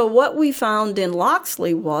 So what we found in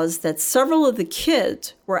Loxley was that several of the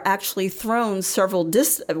kids were actually thrown several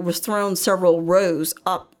rows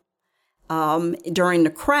up during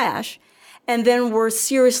the crash, and then were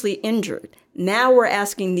seriously injured. Now we're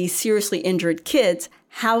asking these seriously injured kids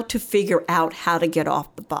how to figure out how to get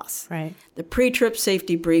off the bus. Right. The pre-trip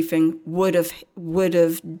safety briefing would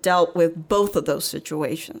have dealt with both of those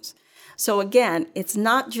situations. So again, it's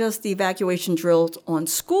not just the evacuation drills on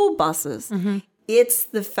school buses. It's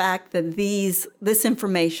the fact that this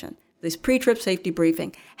information, this pre-trip safety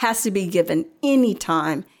briefing, has to be given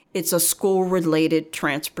anytime it's a school-related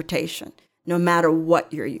transportation. no matter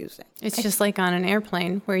what you're using. It's just like on an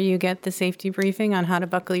airplane where you get the safety briefing on how to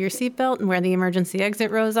buckle your seatbelt and where the emergency exit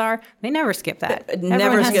rows are. They never skip that.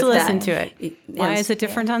 Everyone has to listen to it. Why is it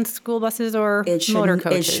different on school buses or motor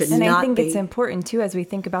coaches? And I think it's important, too, as we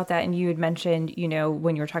think about that. And you had mentioned,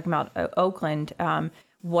 when you were talking about Oakland,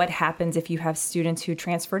 what happens if you have students who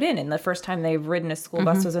transferred in and the first time they've ridden a school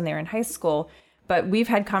bus was when they were in high school. But we've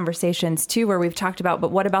had conversations, too, where we've talked about,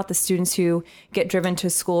 but what about the students who get driven to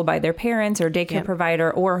school by their parents or daycare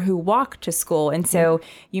provider or who walk to school? And so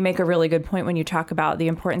you make a really good point when you talk about the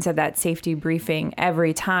importance of that safety briefing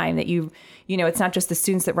every time that it's not just the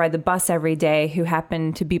students that ride the bus every day who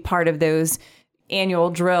happen to be part of those annual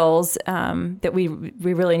drills, that we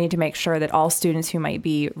really need to make sure that all students who might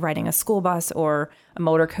be riding a school bus or a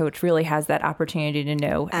motor coach really has that opportunity to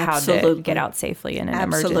know how to get out safely in an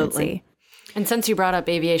emergency. And since you brought up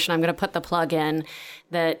aviation, I'm going to put the plug in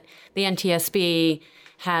that the NTSB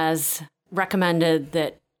has recommended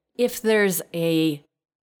that if there's a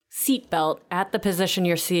seatbelt at the position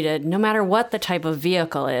you're seated, no matter what the type of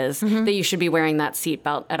vehicle is, that you should be wearing that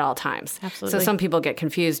seatbelt at all times. Absolutely. So some people get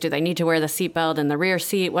confused. Do they need to wear the seatbelt in the rear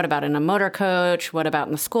seat? What about in a motor coach? What about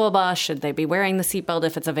in the school bus? Should they be wearing the seatbelt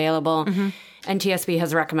if it's available? NTSB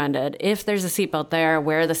has recommended if there's a seatbelt there,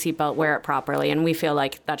 wear the seatbelt, wear it properly. And we feel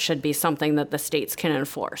like that should be something that the states can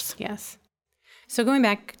enforce. Yes. So going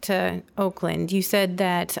back to Oakland, you said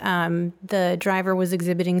that the driver was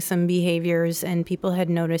exhibiting some behaviors and people had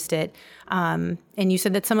noticed it. And you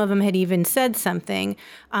said that some of them had even said something.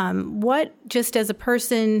 What, just as a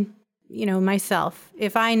person, myself,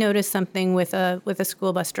 if I notice something with a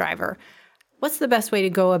school bus driver, what's the best way to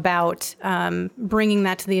go about bringing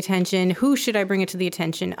that to the attention? Who should I bring it to the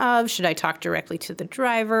attention of? Should I talk directly to the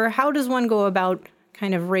driver? How does one go about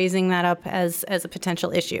kind of raising that up as a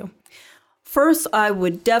potential issue? First, I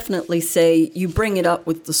would definitely say you bring it up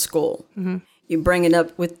with the school. You bring it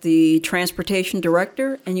up with the transportation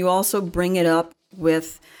director, and you also bring it up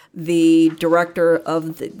with the director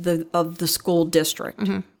of the school district.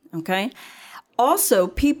 Okay. Also,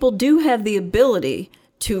 people do have the ability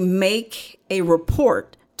to make a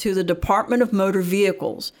report to the Department of Motor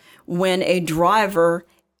Vehicles when a driver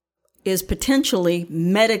is potentially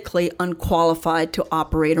medically unqualified to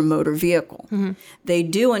operate a motor vehicle. They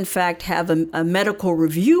do, in fact, have a medical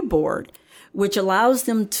review board, which allows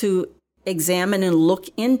them to examine and look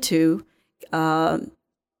into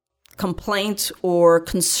complaints or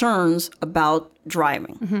concerns about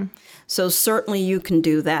driving. So certainly you can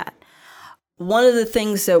do that. One of the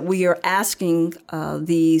things that we are asking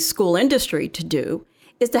the school industry to do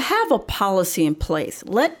is to have a policy in place.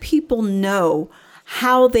 Let people know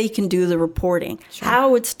how they can do the reporting,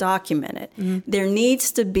 how it's documented. There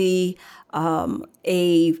needs to be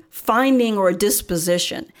a finding or a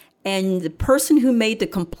disposition, and the person who made the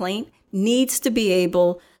complaint needs to be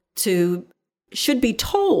able to, should be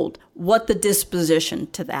told what the disposition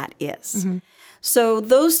to that is. So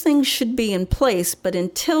those things should be in place, but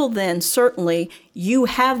until then, certainly you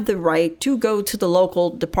have the right to go to the local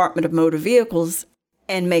Department of Motor Vehicles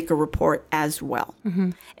and make a report as well.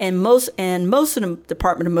 And most of the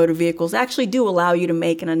Department of Motor Vehicles actually do allow you to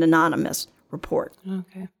make an anonymous report.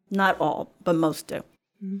 Okay. Not all, but most do.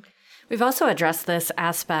 We've also addressed this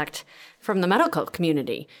aspect from the medical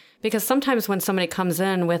community, because sometimes when somebody comes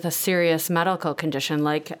in with a serious medical condition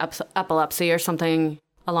like epilepsy or something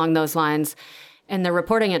along those lines, and they're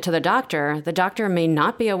reporting it to the doctor may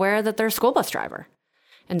not be aware that they're a school bus driver.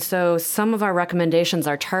 And so some of our recommendations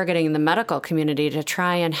are targeting the medical community to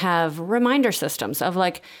try and have reminder systems of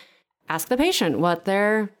ask the patient what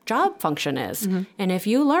their job function is. And if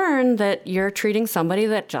you learn that you're treating somebody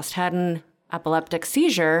that just had an epileptic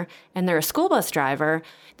seizure and they're a school bus driver,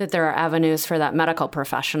 that there are avenues for that medical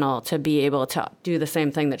professional to be able to do the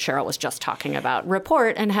same thing that Cheryl was just talking about,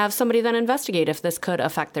 report and have somebody then investigate if this could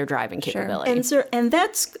affect their driving capability. And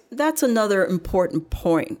that's another important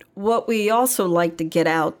point. What we also like to get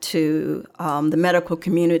out to the medical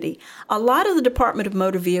community, a lot of the Department of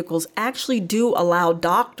Motor Vehicles actually do allow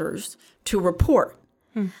doctors to report.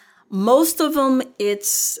 Most of them,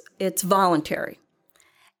 it's voluntary.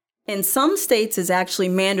 In some states, it's actually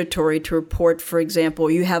mandatory to report. For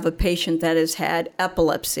example, you have a patient that has had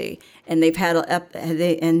epilepsy, and they've had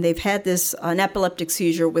an epileptic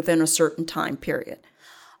seizure within a certain time period,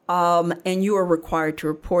 and you are required to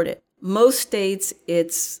report it. Most states,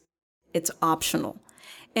 it's optional.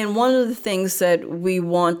 And one of the things that we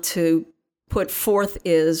want to put forth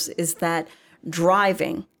is that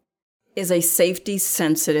driving is a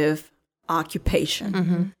safety-sensitive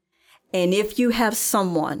occupation. And if you have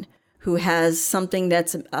someone who has something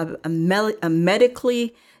that's a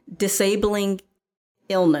medically disabling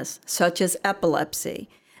illness, such as epilepsy,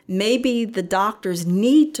 maybe the doctors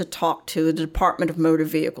need to talk to the Department of Motor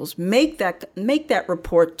Vehicles, make that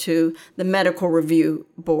report to the Medical Review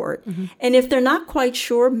Board. And if they're not quite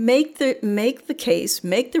sure, make the case,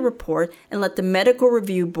 make the report, and let the Medical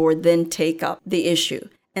Review Board then take up the issue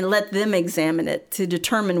and let them examine it to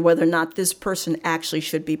determine whether or not this person actually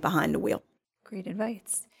should be behind the wheel. Great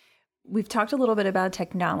advice. We've talked a little bit about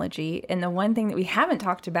technology, and the one thing that we haven't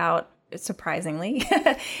talked about, surprisingly,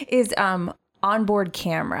 is onboard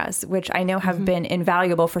cameras, which I know have been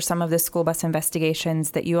invaluable for some of the school bus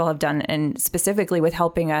investigations that you all have done, and specifically with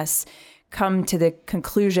helping us come to the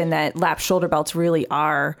conclusion that lap shoulder belts really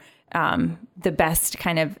are the best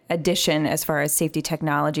kind of addition as far as safety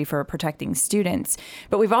technology for protecting students.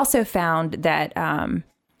 But we've also found that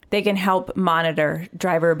they can help monitor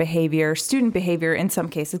driver behavior, student behavior in some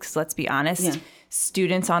cases, because let's be honest,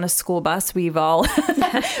 students on a school bus, we've all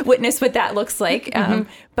witnessed what that looks like.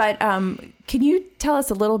 But can you tell us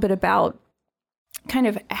a little bit about kind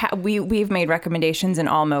of how we've made recommendations in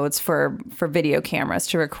all modes for video cameras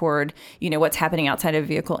to record, what's happening outside of the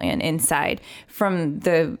vehicle and inside. From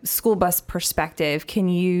the school bus perspective, can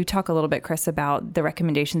you talk a little bit, Chris, about the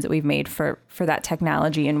recommendations that we've made for that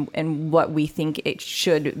technology and what we think it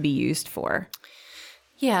should be used for?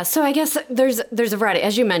 Yeah, so I guess there's a variety.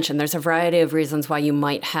 As you mentioned, there's a variety of reasons why you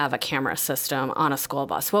might have a camera system on a school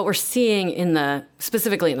bus. What we're seeing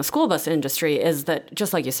specifically in the school bus industry is that,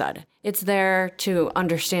 just like you said, it's there to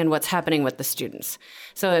understand what's happening with the students.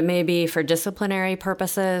 So it may be for disciplinary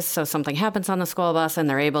purposes, so something happens on the school bus and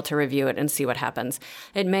they're able to review it and see what happens.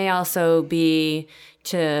 It may also be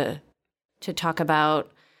to talk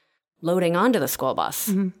about loading onto the school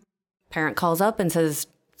bus. Parent calls up and says,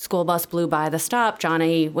 school bus blew by the stop.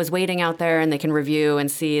 Johnny was waiting out there, and they can review and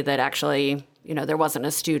see that actually, there wasn't a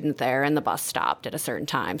student there and the bus stopped at a certain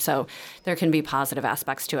time. So there can be positive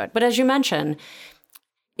aspects to it. But as you mentioned,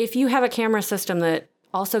 if you have a camera system that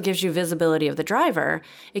also gives you visibility of the driver,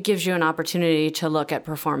 it gives you an opportunity to look at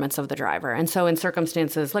performance of the driver. And so in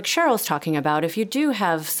circumstances like Cheryl's talking about, if you do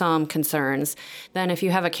have some concerns, then if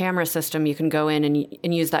you have a camera system, you can go in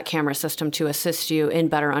and use that camera system to assist you in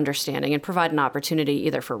better understanding and provide an opportunity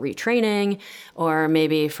either for retraining or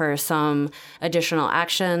maybe for some additional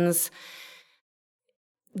actions.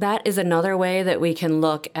 That is another way that we can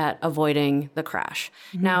look at avoiding the crash.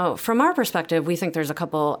 Now, from our perspective, we think there's a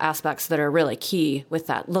couple aspects that are really key with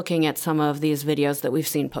that, looking at some of these videos that we've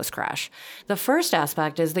seen post-crash. The first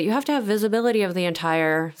aspect is that you have to have visibility of the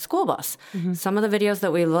entire school bus. Some of the videos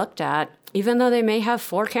that we looked at, even though they may have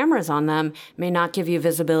 4 cameras on them, may not give you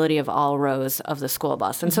visibility of all rows of the school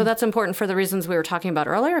bus. And so that's important for the reasons we were talking about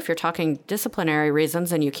earlier. If you're talking disciplinary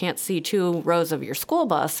reasons and you can't see 2 rows of your school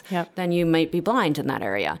bus, then you might be blind in that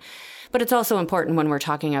area. But it's also important when we're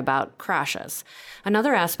talking about crashes.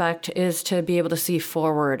 Another aspect is to be able to see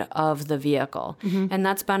forward of the vehicle. And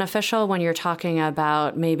that's beneficial when you're talking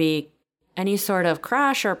about maybe any sort of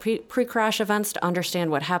crash or pre-crash events, to understand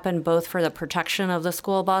what happened, both for the protection of the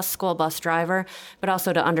school bus driver, but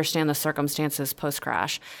also to understand the circumstances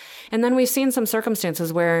post-crash. And then we've seen some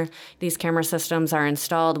circumstances where these camera systems are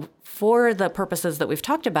installed for the purposes that we've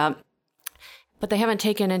talked about, but they haven't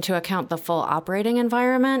taken into account the full operating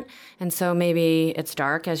environment. And so maybe it's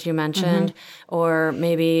dark, as you mentioned, or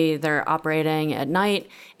maybe they're operating at night,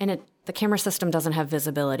 and the camera system doesn't have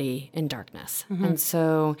visibility in darkness. And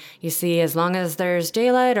so you see, as long as there's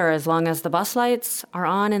daylight or as long as the bus lights are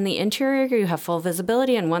on in the interior, you have full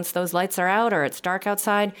visibility. And once those lights are out or it's dark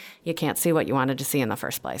outside, you can't see what you wanted to see in the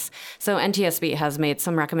first place. So NTSB has made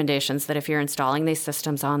some recommendations that if you're installing these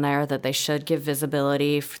systems on there, that they should give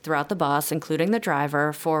visibility throughout the bus, including the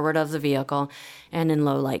driver, forward of the vehicle, and in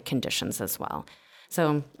low light conditions as well.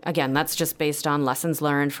 So again, that's just based on lessons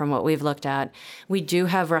learned from what we've looked at. We do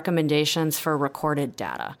have recommendations for recorded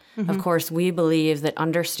data. Of course, we believe that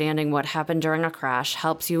understanding what happened during a crash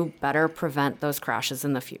helps you better prevent those crashes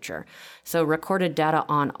in the future. So recorded data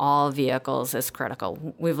on all vehicles is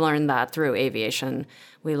critical. We've learned that through aviation.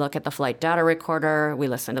 We look at the flight data recorder, we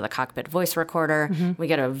listen to the cockpit voice recorder, we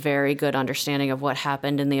get a very good understanding of what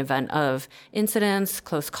happened in the event of incidents,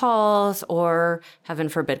 close calls, or heaven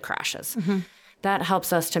forbid, crashes. That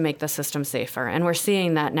helps us to make the system safer. And we're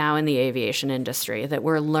seeing that now in the aviation industry, that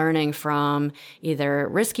we're learning from either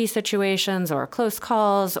risky situations or close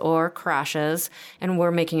calls or crashes, and we're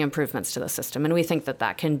making improvements to the system. And we think that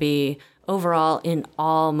that can be overall in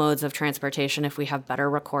all modes of transportation. If we have better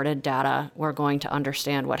recorded data, we're going to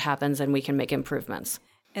understand what happens and we can make improvements.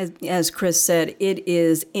 As Chris said, it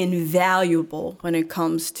is invaluable when it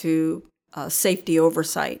comes to safety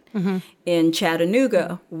oversight. In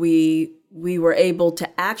Chattanooga, we we were able to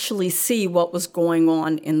actually see what was going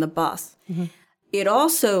on in the bus. Mm-hmm. It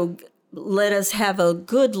also let us have a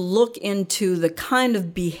good look into the kind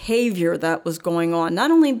of behavior that was going on,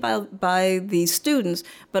 not only by the students,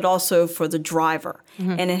 but also for the driver.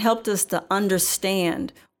 Mm-hmm. And it helped us to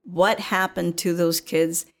understand what happened to those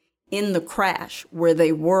kids in the crash, where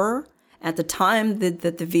they were at the time that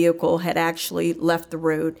the vehicle had actually left the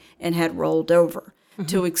road and had rolled over, mm-hmm.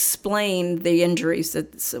 to explain the injuries,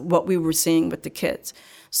 what we were seeing with the kids.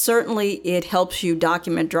 Certainly, it helps you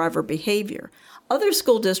document driver behavior. Other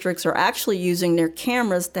school districts are actually using their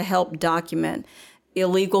cameras to help document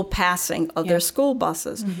illegal passing of their school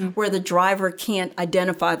buses, mm-hmm. where the driver can't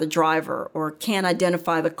identify the driver or can't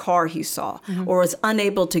identify the car he saw, mm-hmm. or is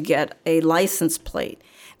unable to get a license plate.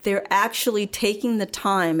 They're actually taking the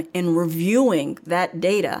time and reviewing that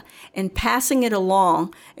data and passing it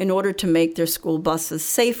along in order to make their school buses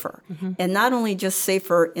safer. Mm-hmm. And not only just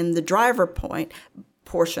safer in the driver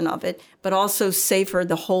portion of it, but also safer,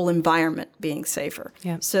 the whole environment being safer.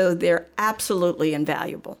 Yep. So they're absolutely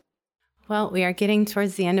invaluable. Well, we are getting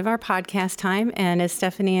towards the end of our podcast time. And as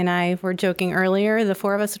Stephanie and I were joking earlier, the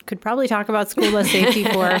four of us could probably talk about school bus safety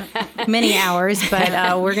for many hours,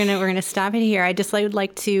 but we're gonna stop it here. I just would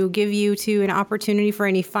like to give you two an opportunity for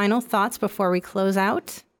any final thoughts before we close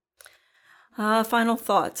out. Final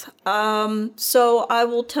thoughts. So I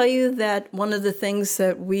will tell you that one of the things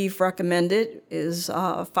that we've recommended is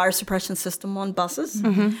a fire suppression system on buses.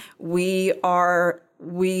 Mm-hmm. We are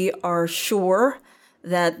sure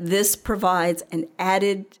that this provides an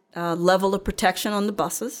added level of protection on the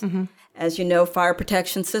buses. Mm-hmm. As you know, fire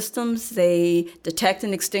protection systems, they detect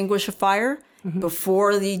and extinguish a fire mm-hmm.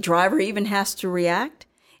 before the driver even has to react.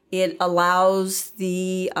 It allows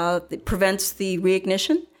it prevents the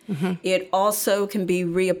reignition. Mm-hmm. It also can be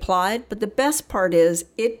reapplied, but the best part is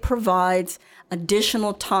it provides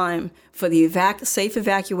additional time for the safe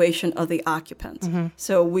evacuation of the occupants. Mm-hmm.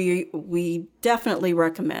 So we definitely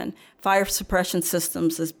recommend fire suppression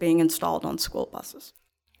systems as being installed on school buses.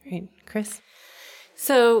 Great. Chris?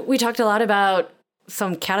 So we talked a lot about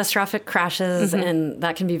some catastrophic crashes, mm-hmm. and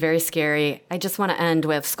that can be very scary. I just want to end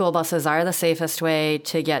with school buses are the safest way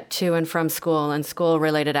to get to and from school and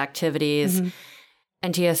school-related activities. Mm-hmm.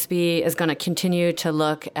 NTSB is going to continue to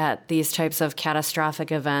look at these types of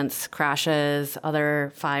catastrophic events, crashes,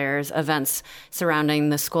 other fires, events surrounding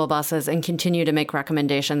the school buses, and continue to make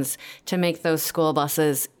recommendations to make those school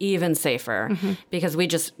buses even safer. Mm-hmm. Because we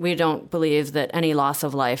don't believe that any loss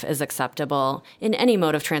of life is acceptable in any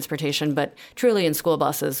mode of transportation, but truly in school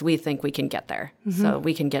buses, we think we can get there. Mm-hmm. So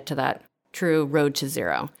we can get to that true road to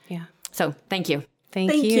zero. Yeah. So thank you.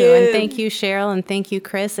 Thank you. And thank you, Cheryl. And thank you,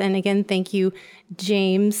 Chris. And again, thank you,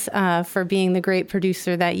 James, for being the great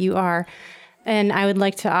producer that you are. And I would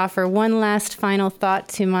like to offer one last final thought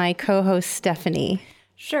to my co-host, Stephanie.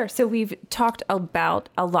 Sure. So we've talked about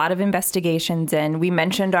a lot of investigations, and we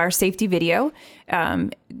mentioned our safety video,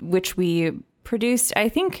 which we produced, I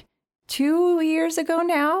think, 2 years ago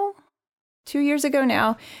now,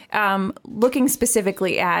 looking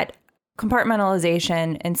specifically at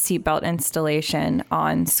compartmentalization and seatbelt installation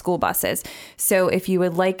on school buses. So if you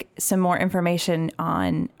would like some more information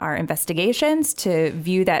on our investigations, to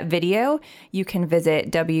view that video, you can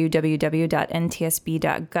visit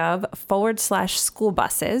www.ntsb.gov/school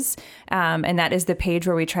buses. And that is the page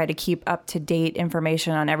where we try to keep up to date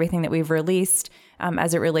information on everything that we've released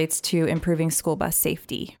as it relates to improving school bus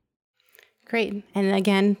safety. Great. And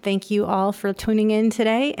again, thank you all for tuning in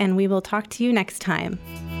today, and we will talk to you next time.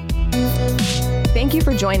 Thank you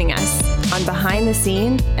for joining us on Behind the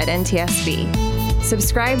Scene at NTSB.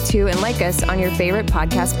 Subscribe to and like us on your favorite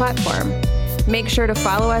podcast platform. Make sure to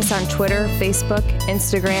follow us on Twitter, Facebook,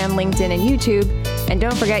 Instagram, LinkedIn, and YouTube. And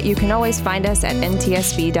don't forget, you can always find us at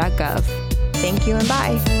ntsb.gov. Thank you and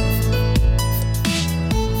bye.